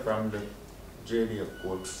to hear from the JD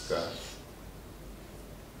court guy.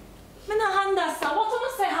 I don't understand. What you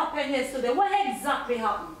say happened yesterday? What exactly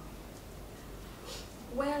happened?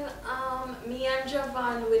 Well, me and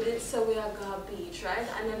Javan, we did say we are going to beach, right?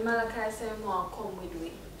 And then Malachi said he want to come with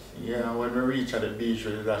me. Yeah, when we reach at the beach,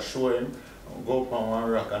 we just show him, go up on one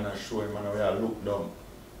rock and I show him and we are look down.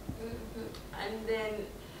 And then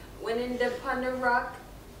when in the on the rock,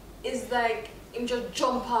 it's like him just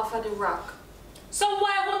jump off of the rock. So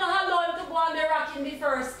why wouldn't allow him to go on the rock in the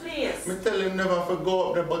first place? I tell him never to go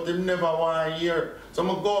up there, but he never want to hear. So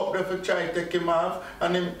I go up there to try to take him off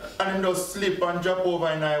and him just slip and drop over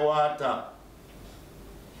in the water.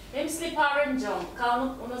 Him slip or him jump,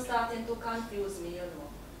 because you're starting to confuse me, you know.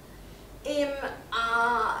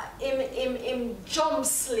 Him jump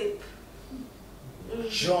slip.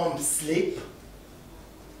 Jump slip?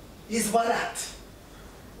 Is what that?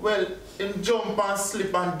 Well, him jump and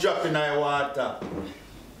slip and drop in the water.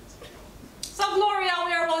 So Gloria,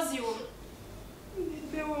 where was you?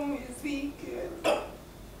 They want me to speak.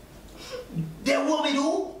 They want me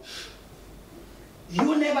to?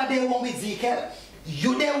 You never they one with Ezekiel.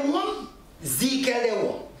 You they one, Ezekiel they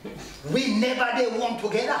one. We never they one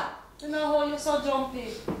together. You know how you so jumpy?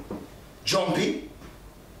 Jumpy?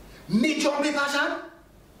 Me jumpy, Passion?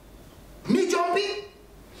 Me jumpy?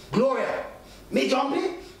 Gloria, me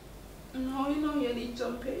jumpy? No, you know you did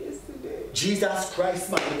jumpy yesterday. Jesus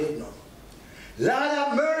Christ, my dead no. Lord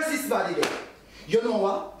have mercy, my dead. You know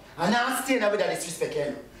what? And I'm staying with that disrespect, you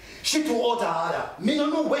know. She too out of order. Me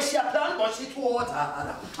don't know where she a plan, but she too out of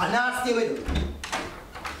order. And I'll stay with her.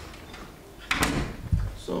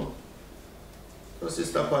 So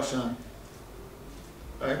Sister Passion,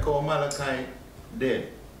 I call Malachi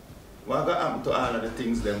dead. What got happened to all of the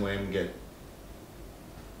things them where him get?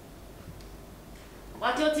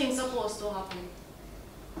 What do you think supposed to happen?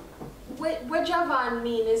 What Javan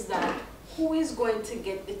mean is that who is going to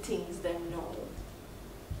get the things them know?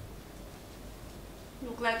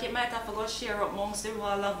 Look like it might have to go share up amongst the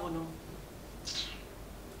wall of you know.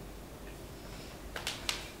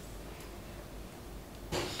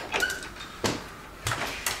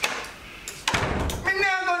 Me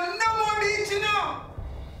now go no more beach, you know.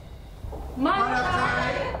 Malachi!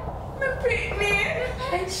 Me pick me.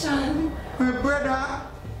 Attention! My brother,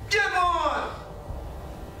 Javon.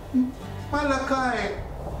 Malachi,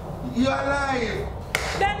 you alive?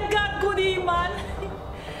 Then God good man!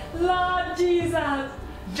 Lord Jesus!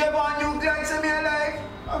 Javon, you glad to me alive?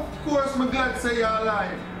 Of course, I'm glad to say you're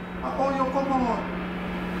alive. How you come on?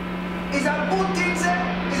 It's a good thing, sir.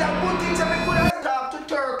 It's a good thing, sir. Me could have talked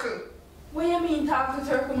to Turkle. What you mean talk to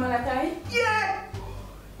Turkle, Malachi? Yeah.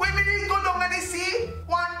 When me did go down at the sea,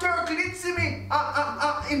 one Turkle did see me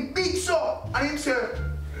in big so, and him say,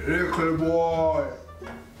 "Little boy,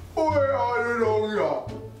 where are you down here?"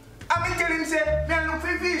 And me tell him say, "Me look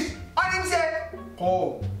for fish," and him say,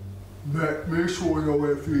 "Come, make me show you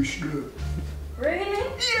where fish there." Really?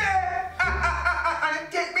 Yeah. And him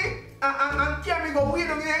take me and carry me go way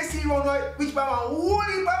down in the sea round which by one whole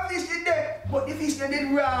heap of fish in there, but the fish they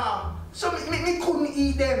did raw, so me couldn't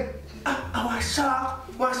eat them. And one shark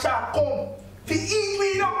come to eat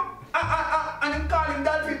me, you know. And him call him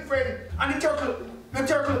dolphin friend. And the turtle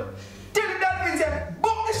tell the dolphin say,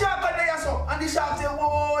 "Book the shark on there so." And the shark say,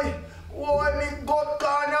 "Boy, me God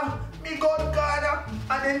corner.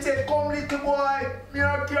 And then say, "Come little boy, me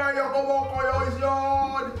a carry you go walk on your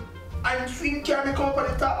yard." And swim carry me come up on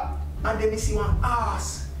the top. And then me see one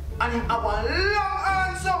ass. And him have one long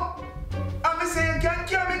answer. And me say, "You can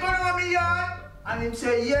carry me go down my yard?" And him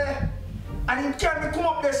say, "Yeah." And him carry me come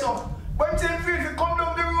up there so. But him say him feel if he come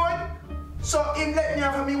down the road, so him let me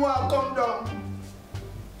have me walk come down.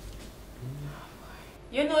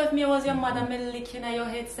 You know if me was your mother, me lick in your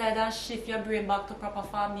head side and shift your brain back to proper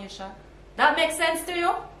formation. That makes sense to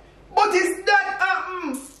you? But it's that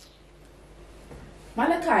happen.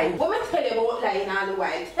 Malachi, what me tell you about lying all the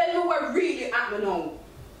while? Tell me what really happened now.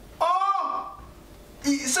 Oh!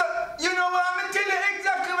 So, you know what? I'm tell you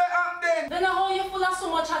exactly what happened. Then how you full of so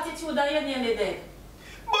much attitude that you're nearly dead?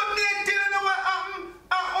 But me tell you what happened.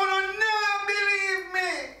 And you not believe me.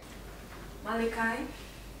 Malachi?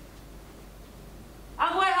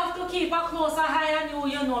 I'm going to have to keep a closer eye on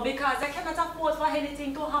you, you know, because I cannot afford for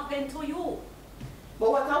anything to happen to you.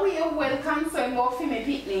 But what are we well concerned about for me,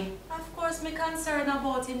 Pitney? Of course, me concerned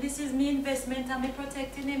about him. This is me investment and me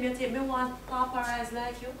protecting him. You take me one paparazzi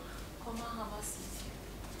like you, come and have a seat here.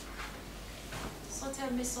 So tell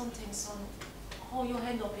me something, son. How you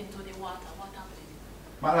end up into the water? What happened?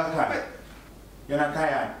 Malachi, you're not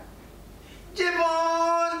tired?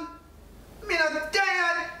 Javon! Me not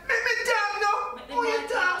tired. Me talk now. Who you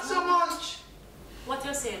talk so much? What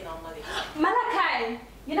you saying now, Malachi? Malachi,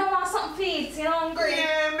 you don't want something to eat? You hungry?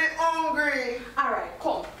 Yeah, me hungry. Alright,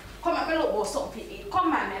 come. Come at me look for something to eat. Come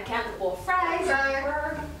man, I can't go fries. Okay.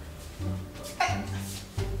 Burger.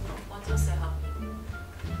 What you say happened?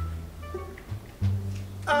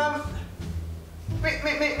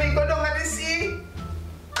 Me go down at the sea.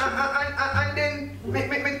 And then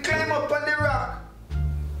me climb up on the rock.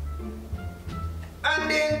 And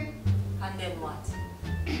then what?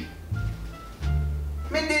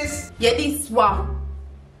 me this. Yeah, this one.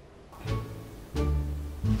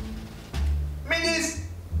 Me this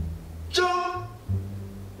jump,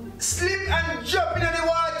 slip and jump into the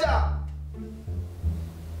water.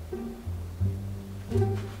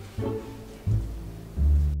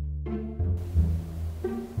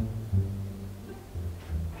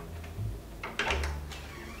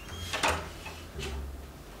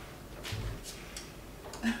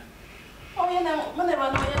 Oh, you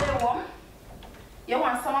never know you're there warm. You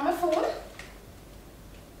want some of my food?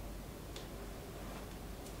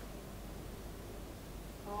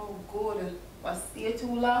 Oh, good. But stay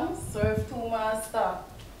too long, serve two master.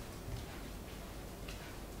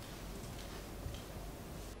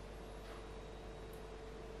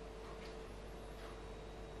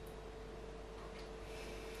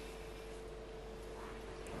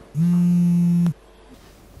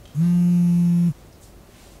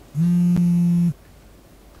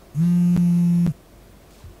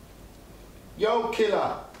 Yo,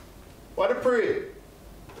 killer. What a pray?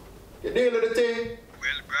 You deal with the thing?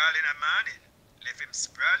 Well, brawling a morning. Left him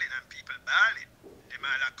sprawling and people bawling. Them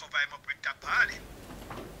all a cover him up with tarpaulin.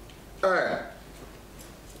 Alright.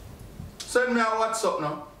 Send me a WhatsApp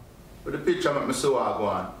now. With the picture make me so I go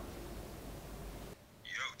on.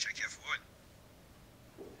 Yo, check your phone.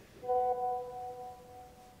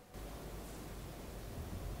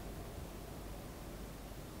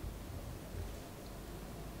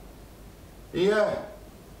 Yeah.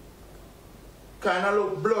 Kinda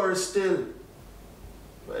look blurry still.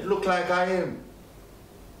 But it look like I am.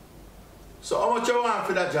 So how much you want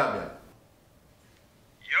for that job, yeah?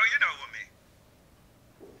 Yo, you know me.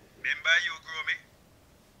 Remember you grow me?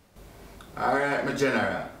 Alright, my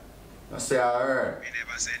general. I say I heard. Me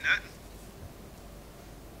never say nothing.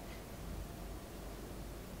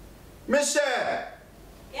 Michelle!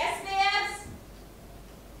 Yes, babes?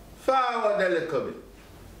 Forward a little bit.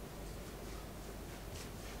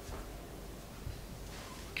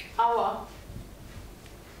 Hour.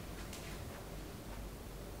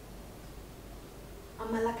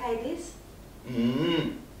 Am I like this?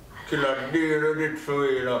 Killer deal with it for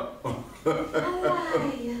you, know.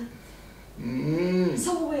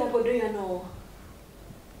 So what we are going to do you know?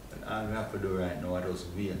 And all we have to do right now is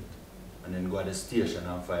just wait. And then go to the station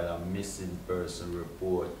and file a missing person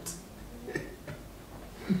report.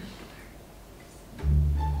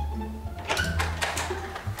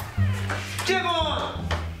 Come on!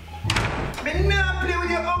 Me not play with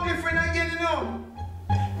your ugly friend again, you know.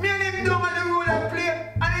 Me and him down on the road and play,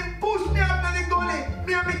 and he push me up to the gully.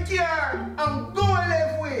 Me and me car and go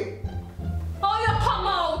left way. Oh, you come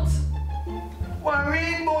out! One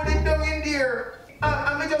rainbow it down in there.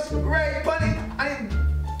 And me just ride on it, and it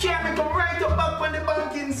carry me come right up back on the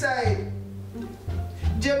bank inside.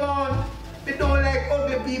 Javon, me don't like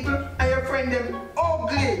ugly people, and your friend them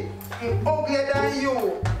ugly. Uglier than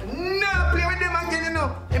you. Nah, play with them again, you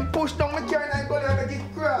know. And push down my car and I go there and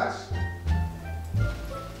get crashed.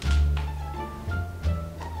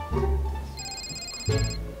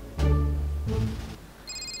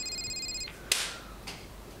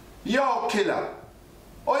 Yo, killer.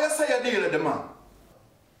 Oh, you say you deal with the man?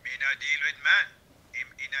 Me not deal with man. Him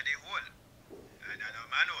inna the hole. And I know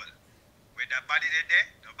man hole. With the body there,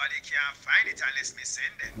 nobody can find it unless me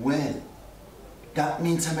send them. Well, that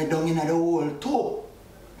means I'm down in the hole too.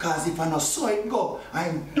 Cause if I not saw it go,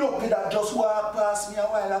 I'm dopey that just walk past me a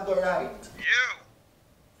while ago, right? You.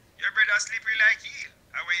 Your brother slippery like heel.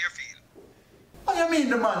 How way you feel? What you mean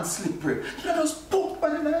the man slippery? You just put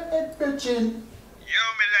one in the head, bitchin'. Yo,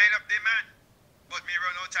 me line up the man. But me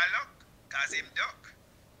run out of luck. Cause him duck.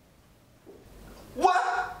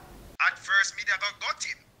 What? At first me da go got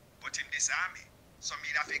him. But him disarm me. So me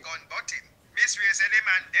da fi gun butt him. Miss Ray say the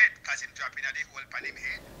man dead. Cause him drop in the hole pan him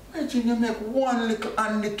head. Imagine you make one little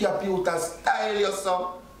handicap you to style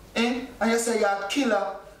yourself, eh? And you say you're a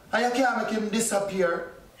killer, and you can't make him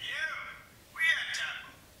disappear. Yeah, weird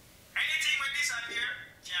talk. Anything with disappear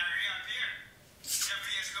can reappear. Your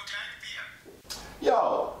face look like beer. Yo,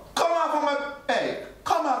 come off of my, hey,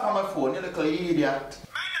 come off of my phone, you little idiot.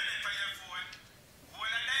 Man not there for your phone.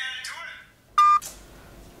 Hold a dial to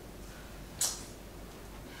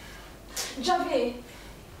it. Javi,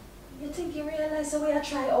 you think you realize the way I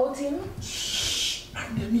try out him? Shh,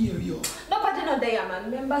 and them hear you. Nobody know there, man.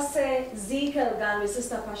 Remember say Ezekiel gone with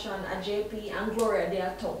Sister Passion and JP and Gloria they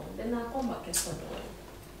are town. Then I come back yesterday.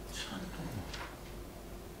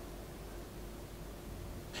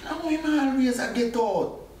 How him always a get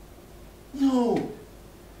out? No.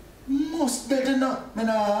 Must better not, man,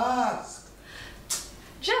 I ask.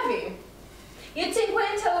 Javi, you think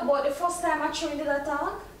when you tell about the first time I trained you that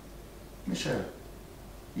talk? Michelle,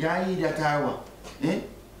 you an idiot or what? Eh?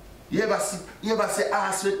 You ever see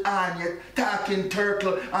ass with Anya talking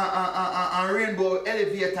turtle and rainbow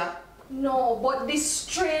elevator? No, but this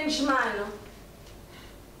strange man.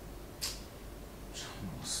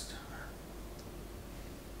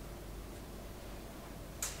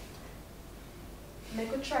 I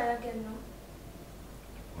could try again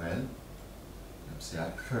now. Well, let me say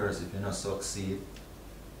at first if you not succeed,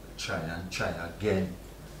 try and try again.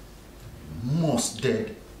 You must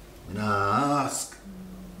dead. When I ask.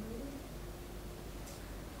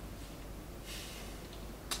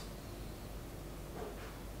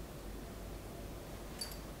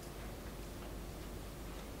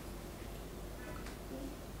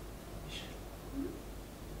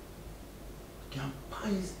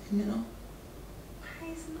 pies, you know?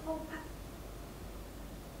 Pies no pie.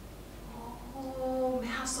 Oh, me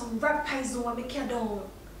have some red pies though, me can't down.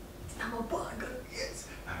 I'm a bug. Yes.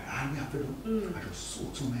 All we have to do, I just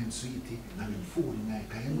soak some and sweetie and then food in there.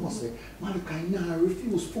 Because you know, say, Malachi now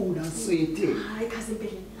refuse food and sweetie. Aye, because he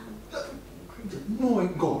belly long. No,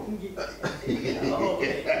 it go.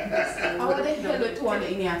 How the hell do you want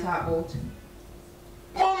in here talk about?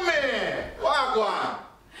 Mommy! What go on?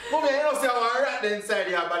 Mommy, you know say our rat inside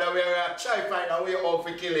here, but we are try find a way out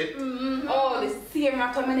to kill it. Oh, the same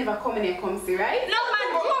rat I never come in here come see, right? No man,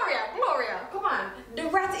 Gloria, come on. The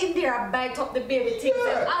rat in there bite up the baby things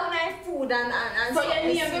and all nice food and so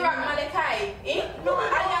you name the rat Malachi, eh? No,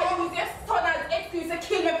 I use your son as excuse to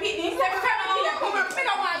kill my picnic. Say, I don't want to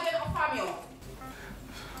get up from you.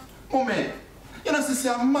 Mommy, you know see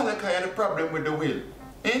Malachi had a problem with the will.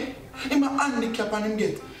 Eh? Him a handicap and him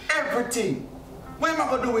get everything. What am I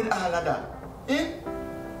going to do with all of that? Eh?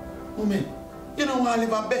 Mommy, you don't want to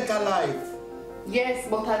live a better life. Yes,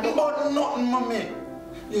 but I don't. But nothing, mommy.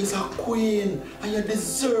 You're a queen and you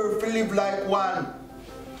deserve to live like one.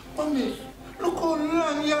 Mommy, look how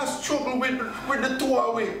long you have struggled with the two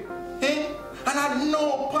of we. Eh? And at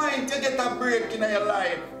no point you get a break in your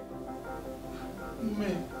life.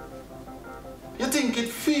 Mommy, you think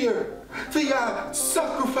it's fair for you to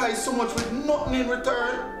sacrifice so much with nothing in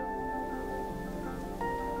return?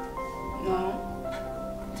 No.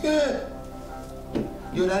 Yeah.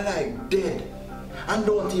 You're like dead. And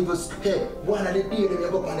don't even hey, one of the days you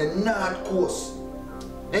go up on the north coast.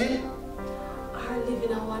 Eh? I live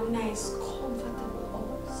in our nice,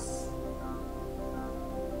 comfortable house.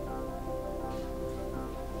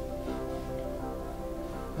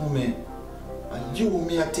 Mommy, and you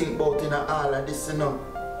me I think about in all of this, you know.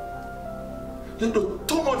 You do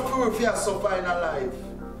too much for you to suffer in a life.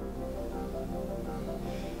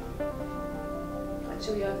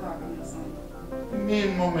 What you are talking to, son? Me,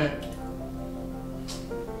 mommy.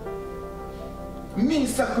 Me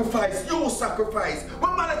sacrifice, you sacrifice.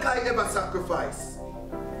 When Malachi ever sacrifice?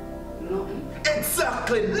 Nothing.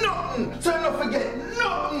 Exactly, nothing. So you don't forget,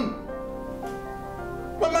 nothing.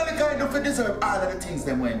 When Malachi don't deserve all of the things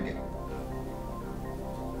them went there.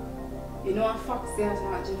 You know what Fox said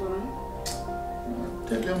about Javon?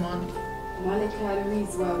 Tell you, man. Malachi, the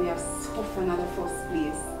reason why we have suffered in the first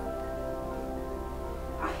place.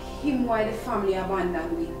 Him why the family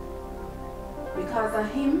abandoned me. Because of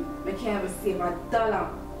him, I can't even save $1.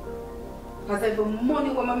 Because every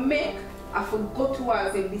money when I make, I forgot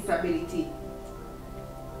towards him disability.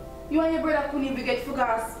 You and your brother couldn't even get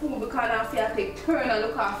forgot a spoon because I feel to take turn and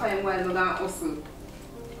look after him while I'm going to hustle.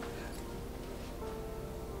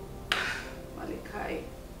 Malachi.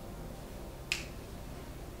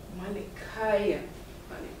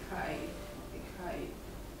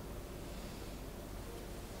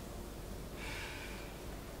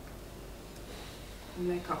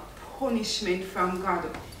 Like a punishment from God.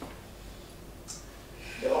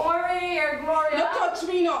 Don't worry, Gloria. Don't touch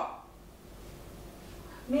me now.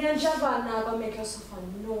 Me and Javan now gonna make you suffer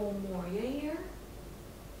no more, you hear?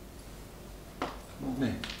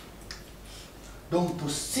 Mommy, don't to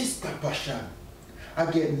Sister Passion. I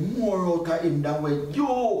get more out of him than what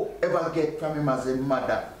you ever get from him as a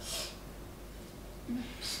mother.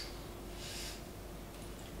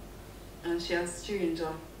 And she's a stranger.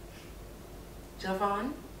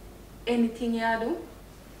 Javan, anything you do,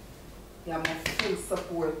 you have my full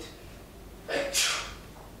support.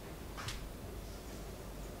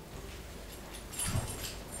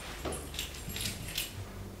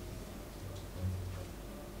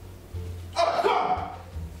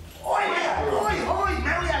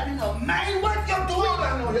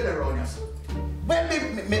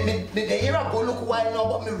 Me hear a go look while now,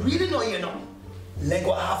 but me really know you know. Let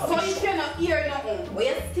go half So of if you're not here nothing, but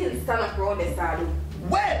you still stand up around the saddle.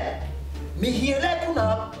 Well, me hear like you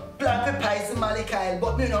know plan for pies in Malachi,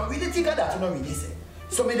 but me not really think of that, you know really say.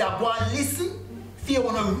 So me that go and listen, fear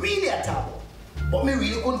wanna really attack. But me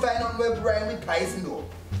really couldn't find out where Brian with pies in though.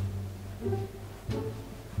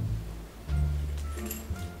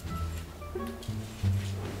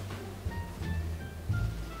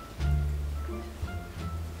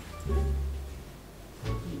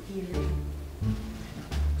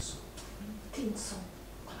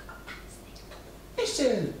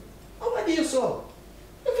 Listen, how are you so?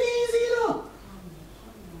 It's easy, you know.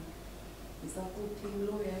 It's a good thing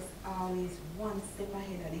lawyers always one step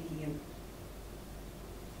ahead of the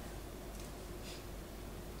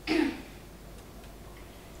game.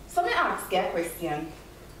 So me ask you a question.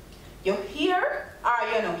 You here or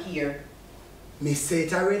you not here? Me say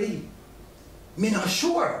it already. Me not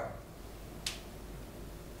sure.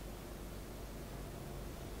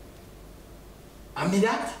 I me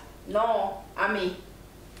that? No, I me.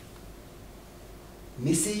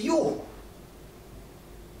 Me see you.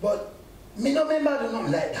 But me no remember do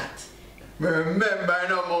nothing like that. Me remember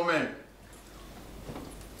in a moment.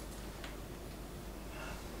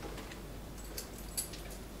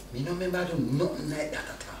 Me no remember do nothing like that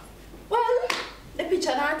at all. Well, the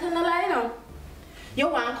picture not tell a lie now. You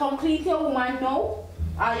want to come clean your woman now?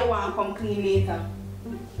 Or you want to come clean later?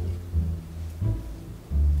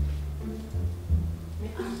 Me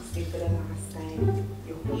ask you for the last time.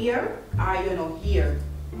 You here or you not here?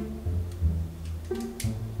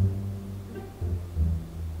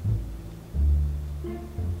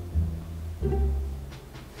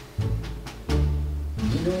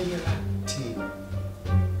 You know you're Latina.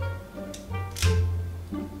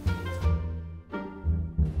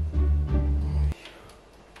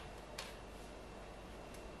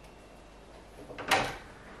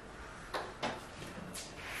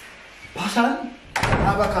 Passion, I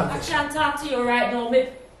have a I confession. can't talk to you right now.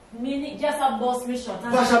 Me just a bust me shut.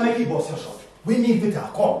 Passion, make it boss your shot. We need to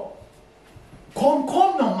talk.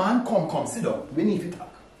 Come now, man. Come, sit down. We need to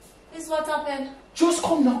talk. This what happened? Just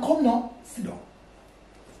come now. Sit down.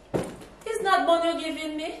 It's not money you're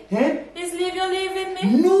giving me. Eh? It's leave you're leaving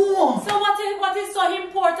me. No! So what is so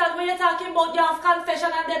important when you're talking about you have confession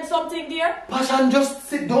and then something there? Passion, just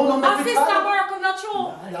sit down and make And it Sister talk. Miracle, not true.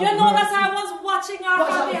 Nah, You know that mercy. I was watching her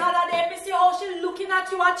Passion. from the holiday. Me see how she looking at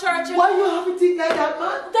you at church. Why you have to think like that,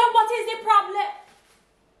 man? Then what is the problem?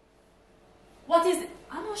 What is it?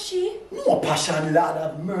 I know she. No, Passion, Lord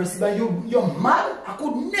have mercy, man. You're mad. I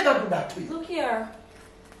could never do that to you. Look here.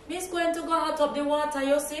 Me's going to go hot up the water,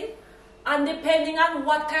 you see? And depending on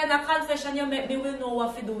what kind of confession you make, me will know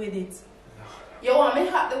what to do with it. You want me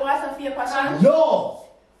to hot the water for your passion? No!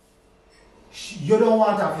 You don't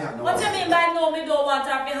want to have no What water. you mean by no, me don't want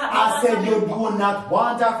her to hot I the said water? you do not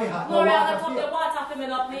want to have no No, water. hot up for the you. water for me,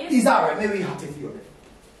 now, please. It's alright, maybe hot if you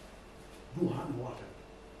do hot water.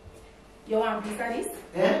 You want piece of this?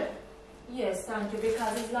 Eh? Yes, thank you,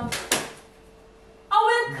 because it's long. I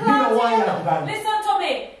will You know why clap you have bad. Listen to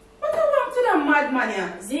me. What you want to the madman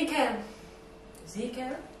here?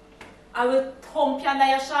 Ezekiel, I will thump you under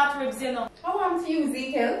your short ribs, you know. I want to use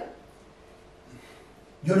Ezekiel.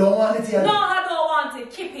 You don't want it here? No, I don't want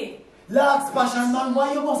it. Keep it. Lax, Passion, man,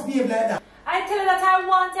 why you must behave like that? I tell you that I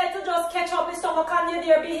wanted to just catch up with stomach and you're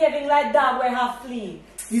there behaving like dog where have flea.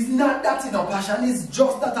 It's not that, you know, Passion. It's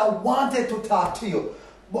just that I wanted to talk to you.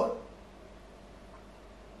 But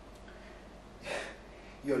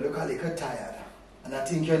you look a little tired. And I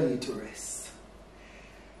think you need to rest.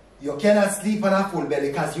 You cannot sleep on a full belly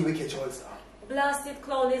because you will catch ulcer. Blasted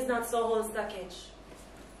clown is not so whole stackage.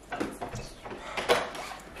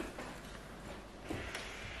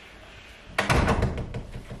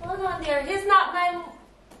 Hold on there. He's not my...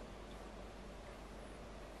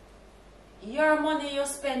 Your money you're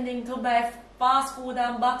spending to buy fast food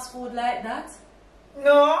and box food like that?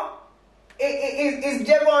 No. Is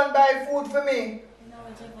Javon buy food for me? No,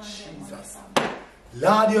 Javon, Jesus.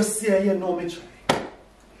 Lord, you say you know me try.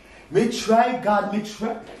 Me try, God, me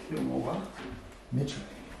try. You know what? Me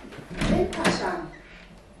try. Hey, passion.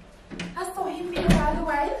 I saw him being all the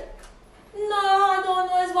while. No, I don't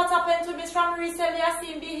know is what happened to me from recently. I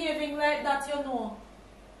see him behaving like that, you know.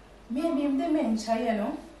 Maybe him dementia, you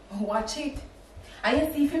know. Watch it. And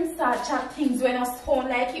you see if him start chat things when I sound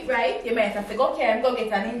like it right, you might have to go care and go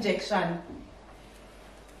get an injection.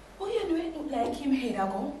 Oh, you know it look like him head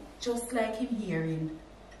ago, just like him hearing.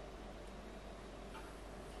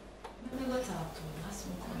 Let me go talk to him. That's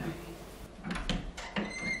what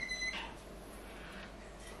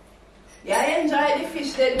Yeah, I enjoy the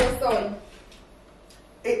fish that was son.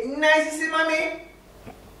 It's nice to see, mommy.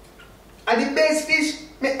 And the best fish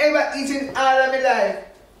me ever eaten all of my life.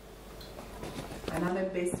 And I'm the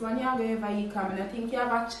best one you have ever eat, and I think you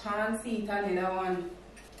have a chance to eat another one.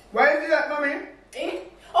 Why is that, mommy? Eh?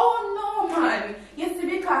 Oh no, man. You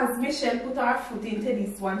see, because Michelle put her foot into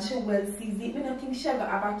this one, she well sees it. I don't think she'll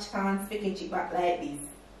have a chance to catch it back like this.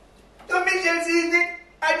 So Michelle seasoning,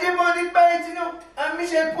 I just want it by it, you know, and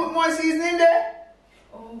Michelle put more seasoning there.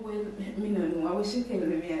 Oh, well, me no know. I wish you tell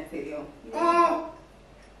me, I tell you. Oh,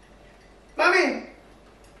 mommy.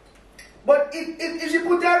 But if she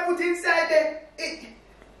put her foot inside there,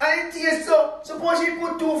 and it tastes so, suppose she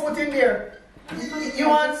put 2 foot in there. You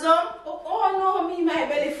want some? Oh no, me my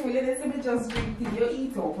belly full, and it's me just drink tea. You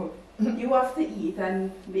eat up. You have to eat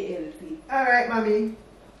and be healthy. Alright, mommy.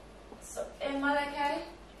 So, Malachi,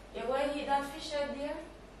 you going to eat that fish out there?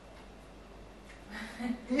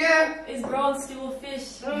 Yeah. It's brown stew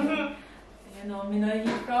fish. Mm-hmm. You know, me not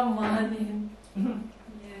eat from morning.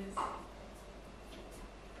 Yes.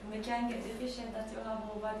 We can get the fish that you have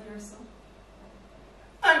over there, so.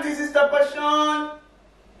 Auntie Sister Passion,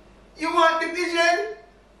 you want the pigeon?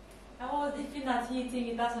 I was thinking that eating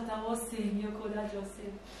it, that's what I was saying. You could have just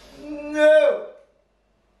said. No.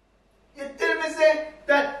 You tell me say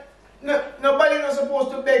that nobody not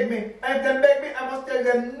supposed to beg me. And if they beg me, I must tell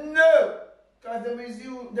them no. Because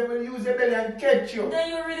they will use their belly and catch you. Then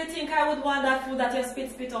you really think I would want that food that you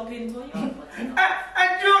spit up into? You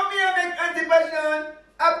I joke me and make Auntie Passion.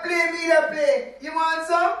 I play. You want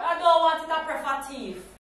some? I don't want it, I prefer thief.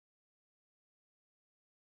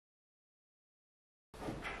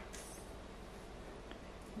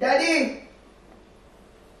 Daddy,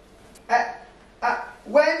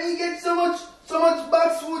 why me get so much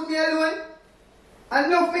box food me alone?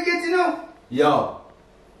 Enough me get, you know? Yo,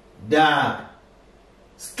 dad,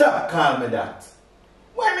 stop calling me that.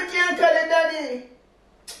 Why me can't call it daddy?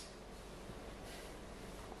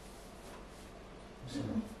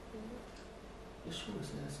 You sure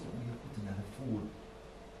that's something you put in the food?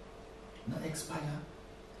 Not expire.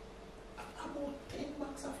 About 10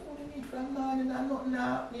 bucks of food you need from morning and nothing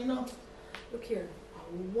happening, you know. Look here,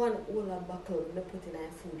 one whole buckle they put in our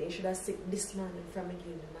food. They should have sick this morning from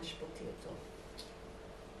again the mashed potato.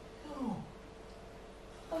 No.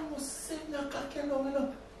 I was sitting there cooking now, you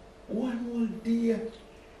know. One whole day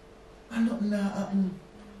and nothing happened.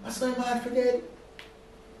 That's why I'm hard for dead.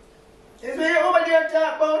 Is what you over there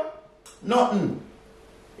talk about? Nothing.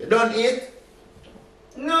 You don't eat?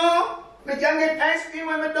 No. Me can get ice cream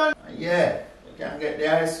when me done. Yeah. You can get the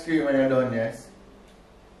ice cream when you're done, yes.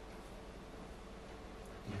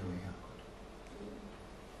 Here we are.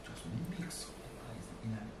 Just mix up the ice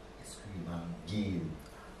in an ice cream and game.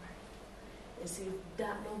 You see, if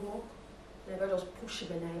that no work, never just push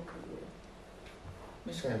him in the pool.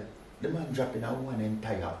 Michelle, the man dropping a one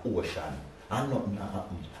entire ocean and nothing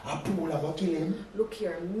happened. A pool have to kill him. Look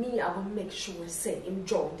here, me, I will make sure say him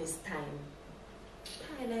drown this time.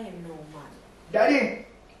 I him no man. Daddy,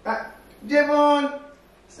 Devon,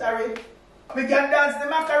 sorry. We can dance the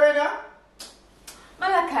Macarena.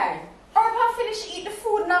 Malachi, Orpa finish eat the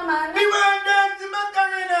food now, man. We want dance the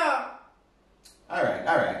Macarena.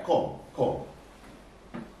 Alright, come.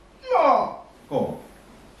 No. Come.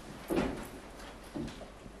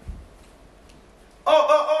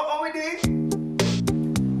 Oh, we did?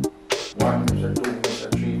 1, Mr. 2, Mr.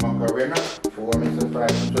 3, Macarena. 4, Mr. 5,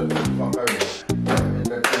 Mr. 6, Macarena. 5,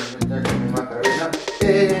 Mr. 10, Mr. 10, Macarena.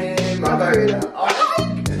 Hey, Macarena.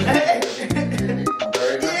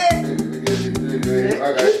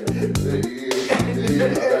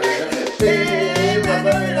 Hey,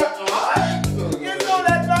 Macarena. You know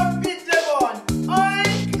that one beat Devon.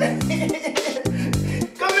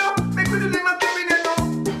 Come here, make me do the Macarena now.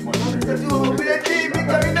 Mr. 2, Mr. 3,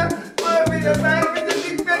 Macarena. 4, Mr. 5, Mr.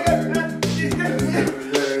 6, Macarena.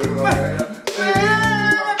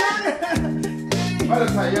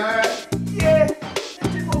 Yeah,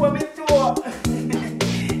 this over me too.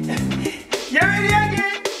 You ready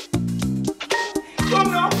again? Come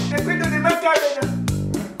now, let's do the Macarena.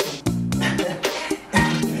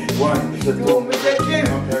 1, Mr. 2, Mr. 3,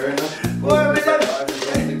 Macarena. 4, Mr. 5,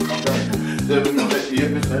 Mr. 6, Macarena. 7, Mr. 8,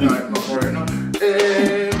 Mr. 9, Macarena.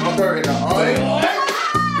 Hey, Macarena.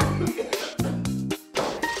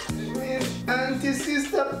 Miss Auntie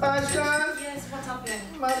Sister Passion. Yes, what happened?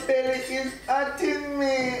 My belly is hurting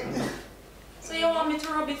me. So you want me to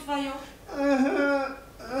rub it for you?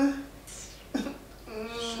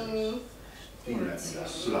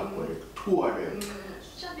 Slap with it. 2 of them.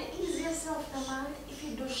 Just be easy yourself, the man. If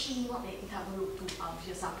you do she want it have a look too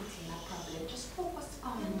obvious and put in a problem. Just focus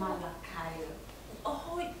on Malachi.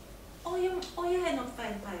 You had not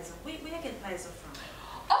find Paizo. Where you get Paizo from?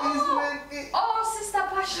 Oh, Sister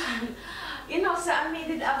Passion. You know, sir, I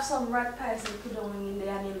did have some rat pies and put on in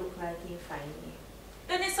there and it looked like he find me.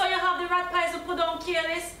 Then it's so you have the rat pies to put on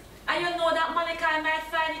careless and you know that Malachi might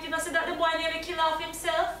find it. You know, see that the boy nearly kill off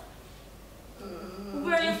himself?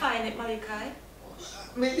 Where you find it, Malachi?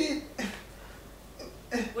 Me did.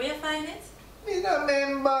 Where you find it? Me don't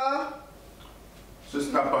remember.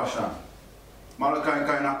 Sister Passion, Malachi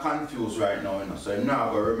kind of confused right now, you know, so now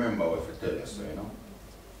I remember what to tell you, so, you know.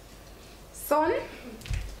 Son,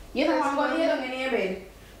 you don't want to go lay down in your bed?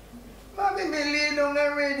 Mommy, me lay down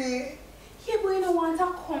already. Yeah, but you don't want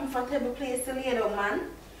a comfortable place to lay down, man.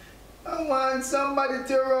 I want somebody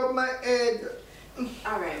to rub my head.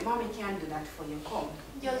 Alright, mommy can do that for you. Come.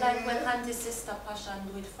 You like when Auntie Sister Passion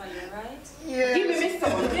do it for you, right? Yes. Give me my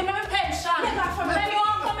son. Give me my pension. Get that from me. Then you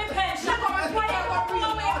want to me pension. Come and play it for me.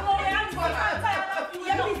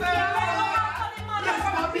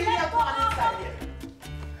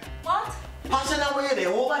 What? Passion, where you there?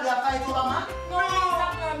 Over there fight over man? No,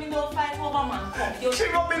 that girl, me don't fight over man. Come, She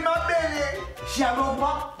rub in my belly. She a rub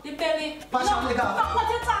what? the belly. Passion, No, let go. stop what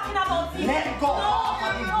you're talking about. Let go off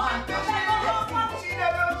of the man. She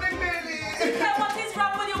never rub my belly. Okay, what is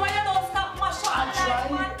wrong with you when you don't stop my shot? I'm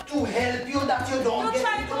trying to help you that you don't You get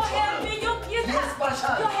trying into to help trouble. me? You Yes,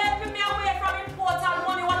 Passion. You're helping me away from important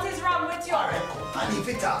money. What is wrong with you? Alright, come. And if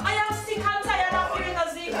it I am sick and tired of hearing a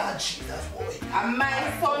Zeke. Lord Jesus, boy. And my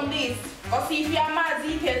son this. Cause if your man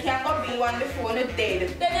Ezekiel can't go build one before the dead.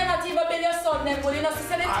 Then you're not even build your son then, but you know,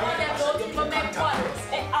 send it to one them, don't even make one.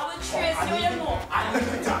 I will trace you, you know. And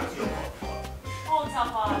if it talk you. Out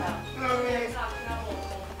of order. What are you talking about?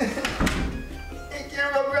 You can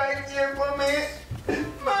rub right here for me.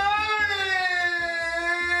 Mommy!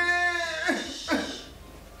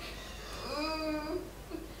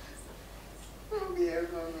 Rub here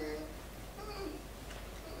for me.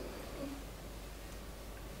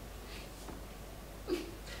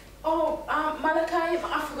 Oh, Malachi, I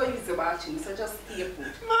forgot to use the bathroom, so just stay put.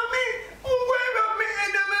 Mommy, who going rub me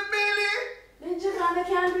head on my belly? Then Giovanna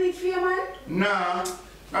can't do it for you, man. Nah,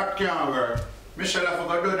 that can't work. Michelle, I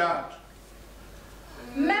forgot to do that.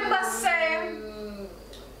 Remember say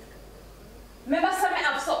me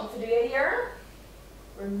have something for you here?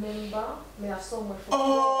 Remember, me have something for you.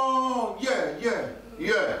 Oh, yeah.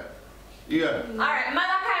 Alright,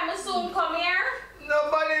 Malachi, me soon come here.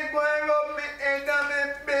 Nobody going rub me head on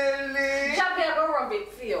my belly. Jabby, I go rub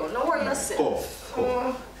it for you. No worry yourself.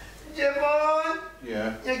 Come. Javon,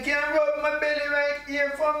 Yeah. you can rub my belly right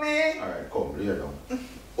here for me. Alright, come, lay down.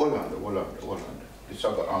 Hold on. This is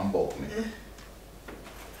got unbug me.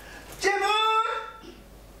 Javon!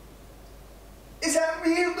 Is that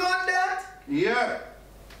real gun that? Yeah.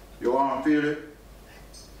 You want to feel it?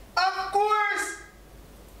 Of course!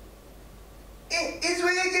 It's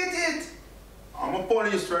where you get it. I'm a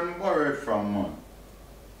policeman borrowed from man.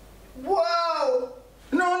 Wow!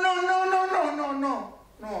 No.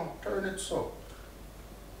 No, turn it so.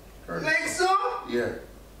 Like so? Yeah.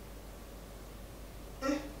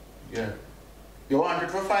 Yeah. You want it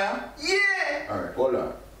for fire? Yeah! Alright, hold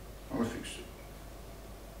on. I'm gonna fix it.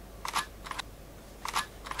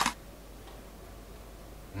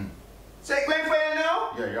 So it going for you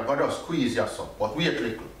now? Yeah, you gotta squeeze yourself, but wait a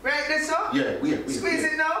little. Right this up? Yeah, wait. Squeeze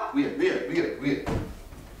it now? Wait.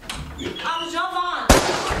 I'm Jovan.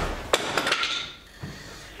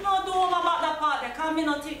 No, do over about that part. They can't me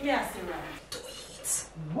not take me as serious. Do it.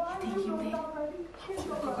 What? Thank you, babe.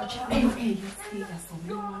 Hey, you see that so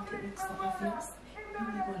you want to make stuff of yours?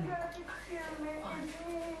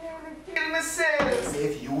 Kill myself.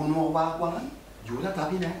 If you know what one, you not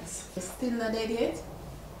happiness. You're still not dead yet?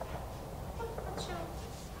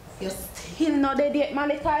 You're still not dead yet,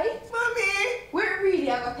 Malachi? Mommy! We really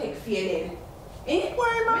are gonna take for you then. Eh?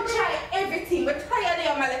 Why, Mommy? We try everything. We're tired of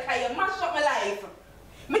you, Malachi. You mash up my life.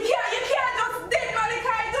 You can't just dead,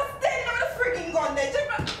 Malachi. Just dead on the freaking gun there. Just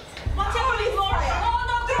Watch out, please, Laura.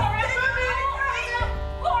 No, Gloria.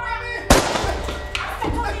 Gloria. I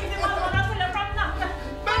said to leave him alone until you're from now.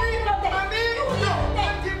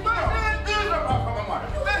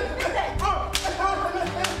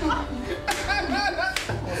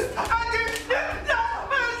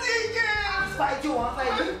 Fight you want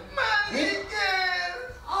fight me?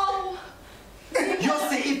 Oh. You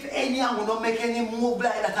say if anyone will not make any move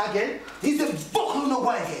like that again, he's a buckle no go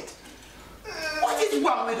ahead. What is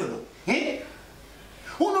wrong with you? Eh?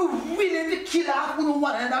 Who no willing to kill off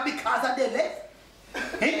one another because of their left?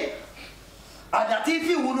 Eh? And that if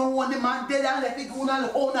you don't want the man dead and left, it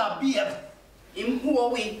gonna own a beer. him who are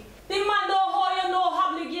we? The man don't hold you no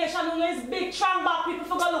obligation on his big strong back people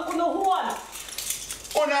for go look on the hole.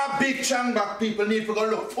 On our big changback people need to go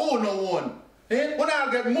look for no one. Eh? When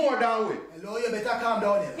I'll get more down with. Hello, you better calm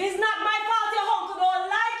down here. It's not my fault your uncle don't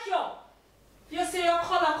like you. You see your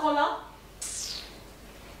color. Father.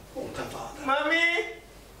 Mommy!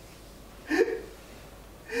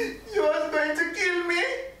 You was going to kill me?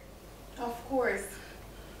 Of course.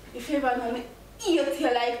 If you ever know me, eat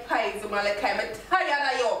you like pies, Malachi. I'm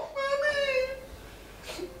tired of you. Mommy!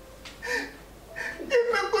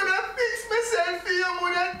 If I could have fixed myself for you,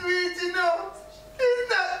 would have do it, you know. It's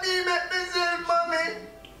not me make myself, Mommy.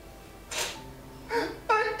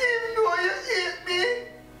 And even though you hate me,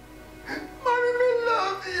 Mommy, me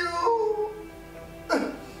love you.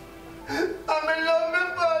 And I love my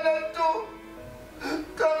father too.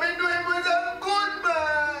 Because I know he was a good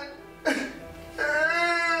man.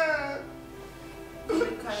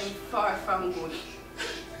 Malachi is far from good.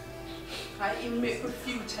 And he make the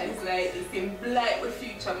future is like this. He blight the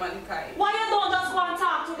future, Malachi. Why you don't just go and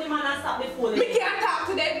talk to the man and stop the fooling? Me can't talk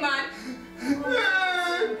to that man.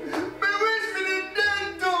 Me wish me did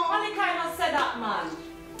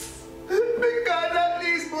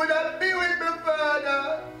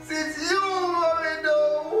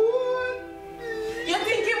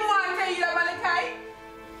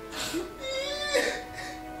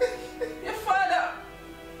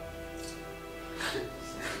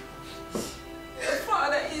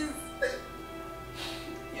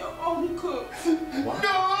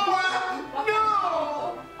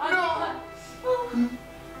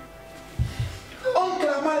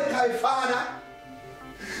Malachi, father.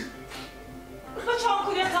 Which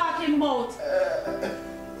uncle you talking about?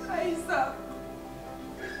 Isaac.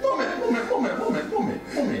 Mommy.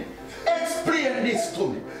 Explain this to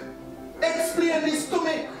me. Explain this to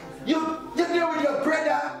me. You're there with your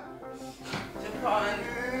brother. Japan.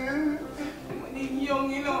 When he's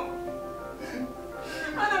young, you know.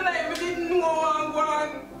 I don't like me didn't know one.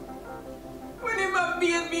 When he was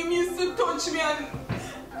being me, he used to touch me and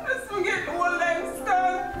I forget the whole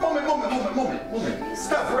lifestyle. Mommy.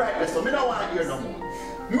 Stop right there, so me don't want to hear no more.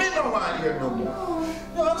 Me don't want to hear no more.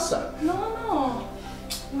 You understand? No.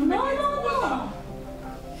 I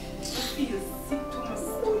feel sick to my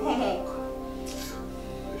stomach.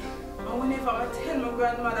 And whenever I tell my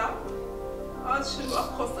grandmother, all she do a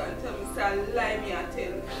cuss and tell me, say I lie me and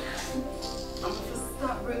tell. I'm going to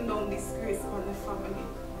start bringing down disgrace on the family.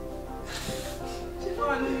 She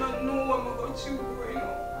don't know what I'm going to do, you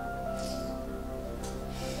know.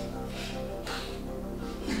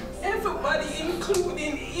 Everybody,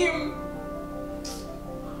 including him,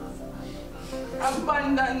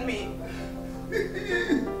 abandoned me.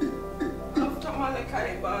 After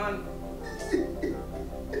Malachi born.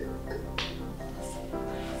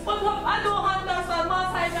 But I don't understand my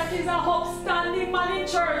side that he's a upstanding man in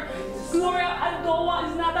church. Gloria, I don't want,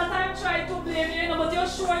 it's not that I'm trying to blame you, but you're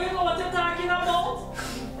sure you know what you're talking about?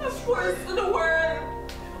 Of course, to the world,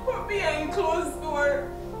 but behind closed door.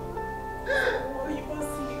 Oh, you must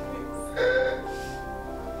secrets.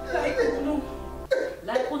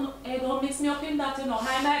 Like, hey, don't mix me up in that, you know.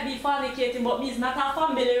 I might be fornicating, but me's not a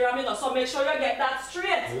family, you know, so make sure you get that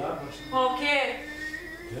straight. Okay.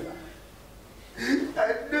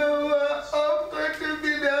 I know I'm going to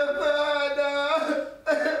be the father.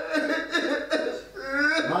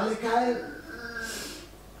 Malachi,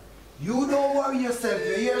 you don't worry yourself,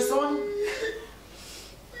 you hear, son?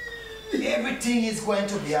 Everything is going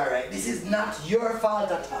to be alright. This is not your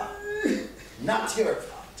fault at all. Not your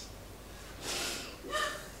fault.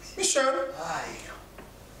 Michelle? Aye.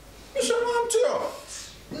 Michelle, I'm to you.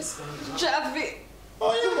 Yes, Javi,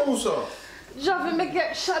 Oh, you know, sir. Javi, me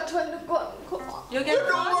get shot when the gun come on. You get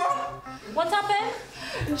shot? What happened?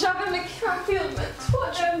 Javi, me can't feel me.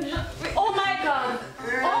 Told them, Javi. Oh my God.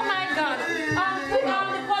 Put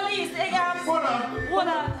on the police. They got Hold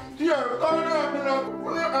on. Yeah,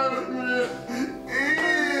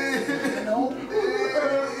 You know,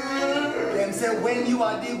 them say when you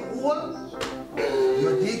are dig hole,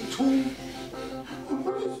 you dig too.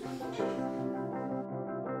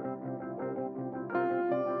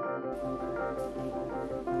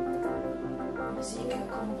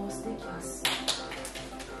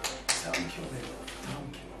 Thank you, my love.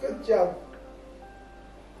 Thank you. Good job.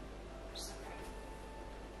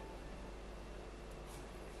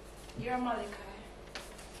 You're Malachi.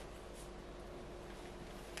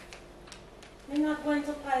 We're not going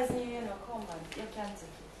to poison you, you know. Come on, you can't take it.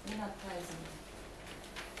 We're not poisoning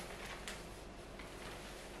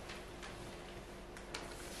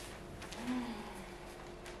you.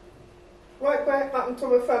 What happened to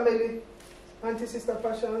my family, Auntie Sister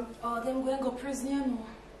Passion? Oh, them going to go prison, you know.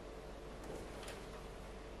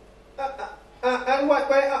 And what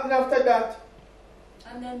happened after that?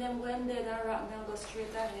 And then them going dead and rotten and go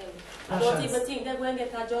straight to hell. I Passion. don't even think they're going to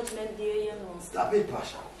get a judgment day, you know. Stop it,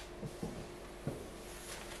 Pasha.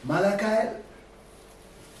 Malachi,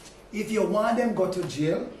 if you want them go to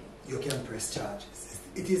jail, you can press charges.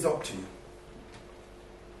 It is up to you.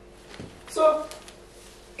 So,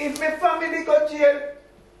 if my family go to jail,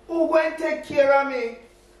 who going to take care of me?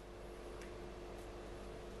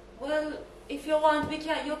 Well, if you want,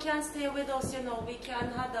 you can stay with us, you know. We can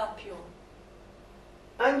adopt you.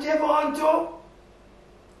 And Javon too?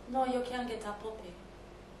 No, you can get a puppy.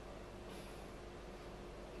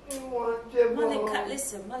 I want Javon. Malika,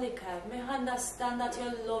 listen, Malika, I understand that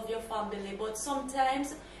you love your family, but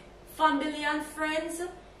sometimes family and friends,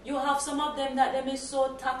 you have some of them that them is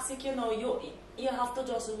so toxic, you know, you have to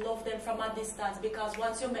just love them from a distance, because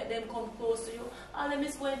once you make them come close to you, all them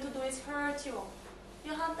is going to do is hurt you.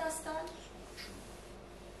 You understand?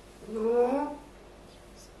 No.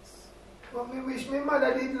 But me wish my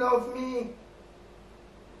mother did love me.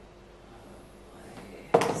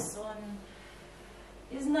 Son,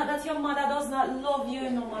 it's not that your mother does not love you, you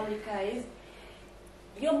know, Malika.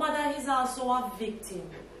 Your mother is also a victim,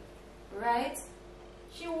 right?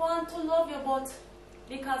 She wants to love you, but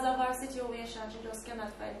because of her situation, she just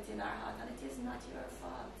cannot find it in her heart, and it is not your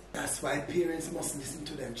fault. That's why parents must listen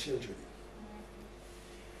to their children.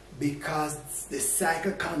 Because the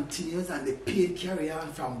cycle continues and the pain carry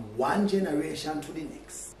on from one generation to the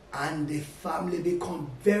next. And the family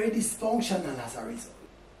become very dysfunctional as a result.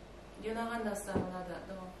 You don't understand all of that,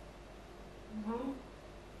 though.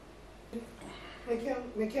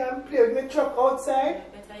 We can play with my truck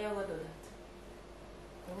outside. Better you go do that.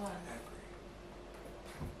 Go on.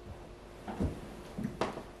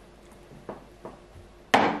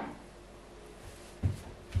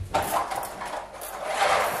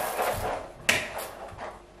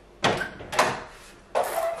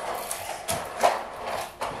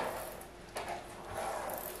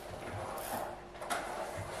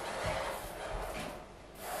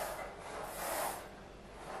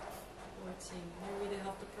 You really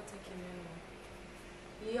have to protect him,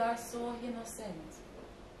 you know. You are so innocent.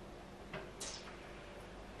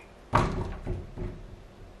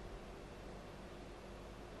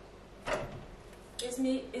 Is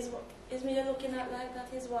me you're looking at like that?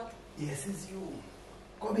 Is what? Yes, it's you.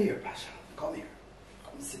 Come here, Pasha. Come here.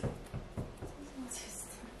 Come sit.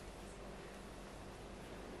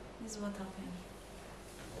 This is what happened.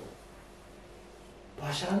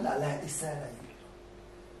 Pasha, I like this side of you.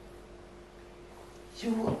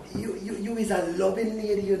 You is a loving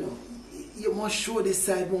lady, you know. You must show this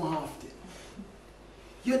side more often.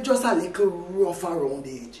 You're just a little rough around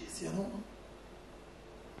the edges, you know.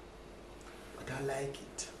 But I like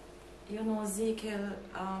it. You know, Ezekiel,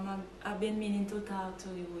 I've been meaning to talk to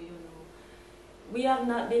you, you know. We have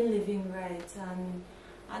not been living right, and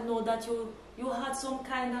I know that you had some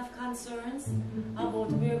kind of concerns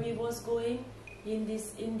about where we was going in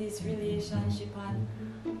this relationship, and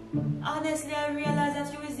honestly I realized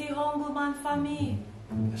that you is the humble man for me.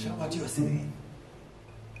 That's what you're saying.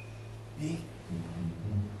 Me?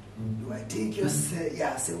 Do I think you say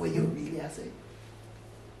what you really are saying?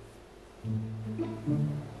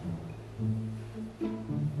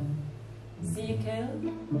 Ezekiel,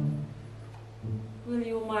 will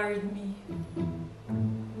you marry me?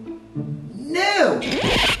 No!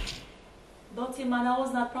 Dirty man, I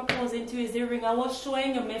was not proposing to use the ring. I was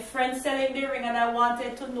showing you my friend selling the ring, and I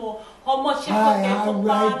wanted to know how much you could get for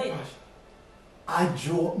buying it. I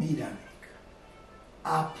joke me that make.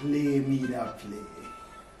 I play me that play.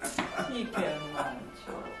 You can man,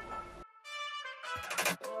 joke.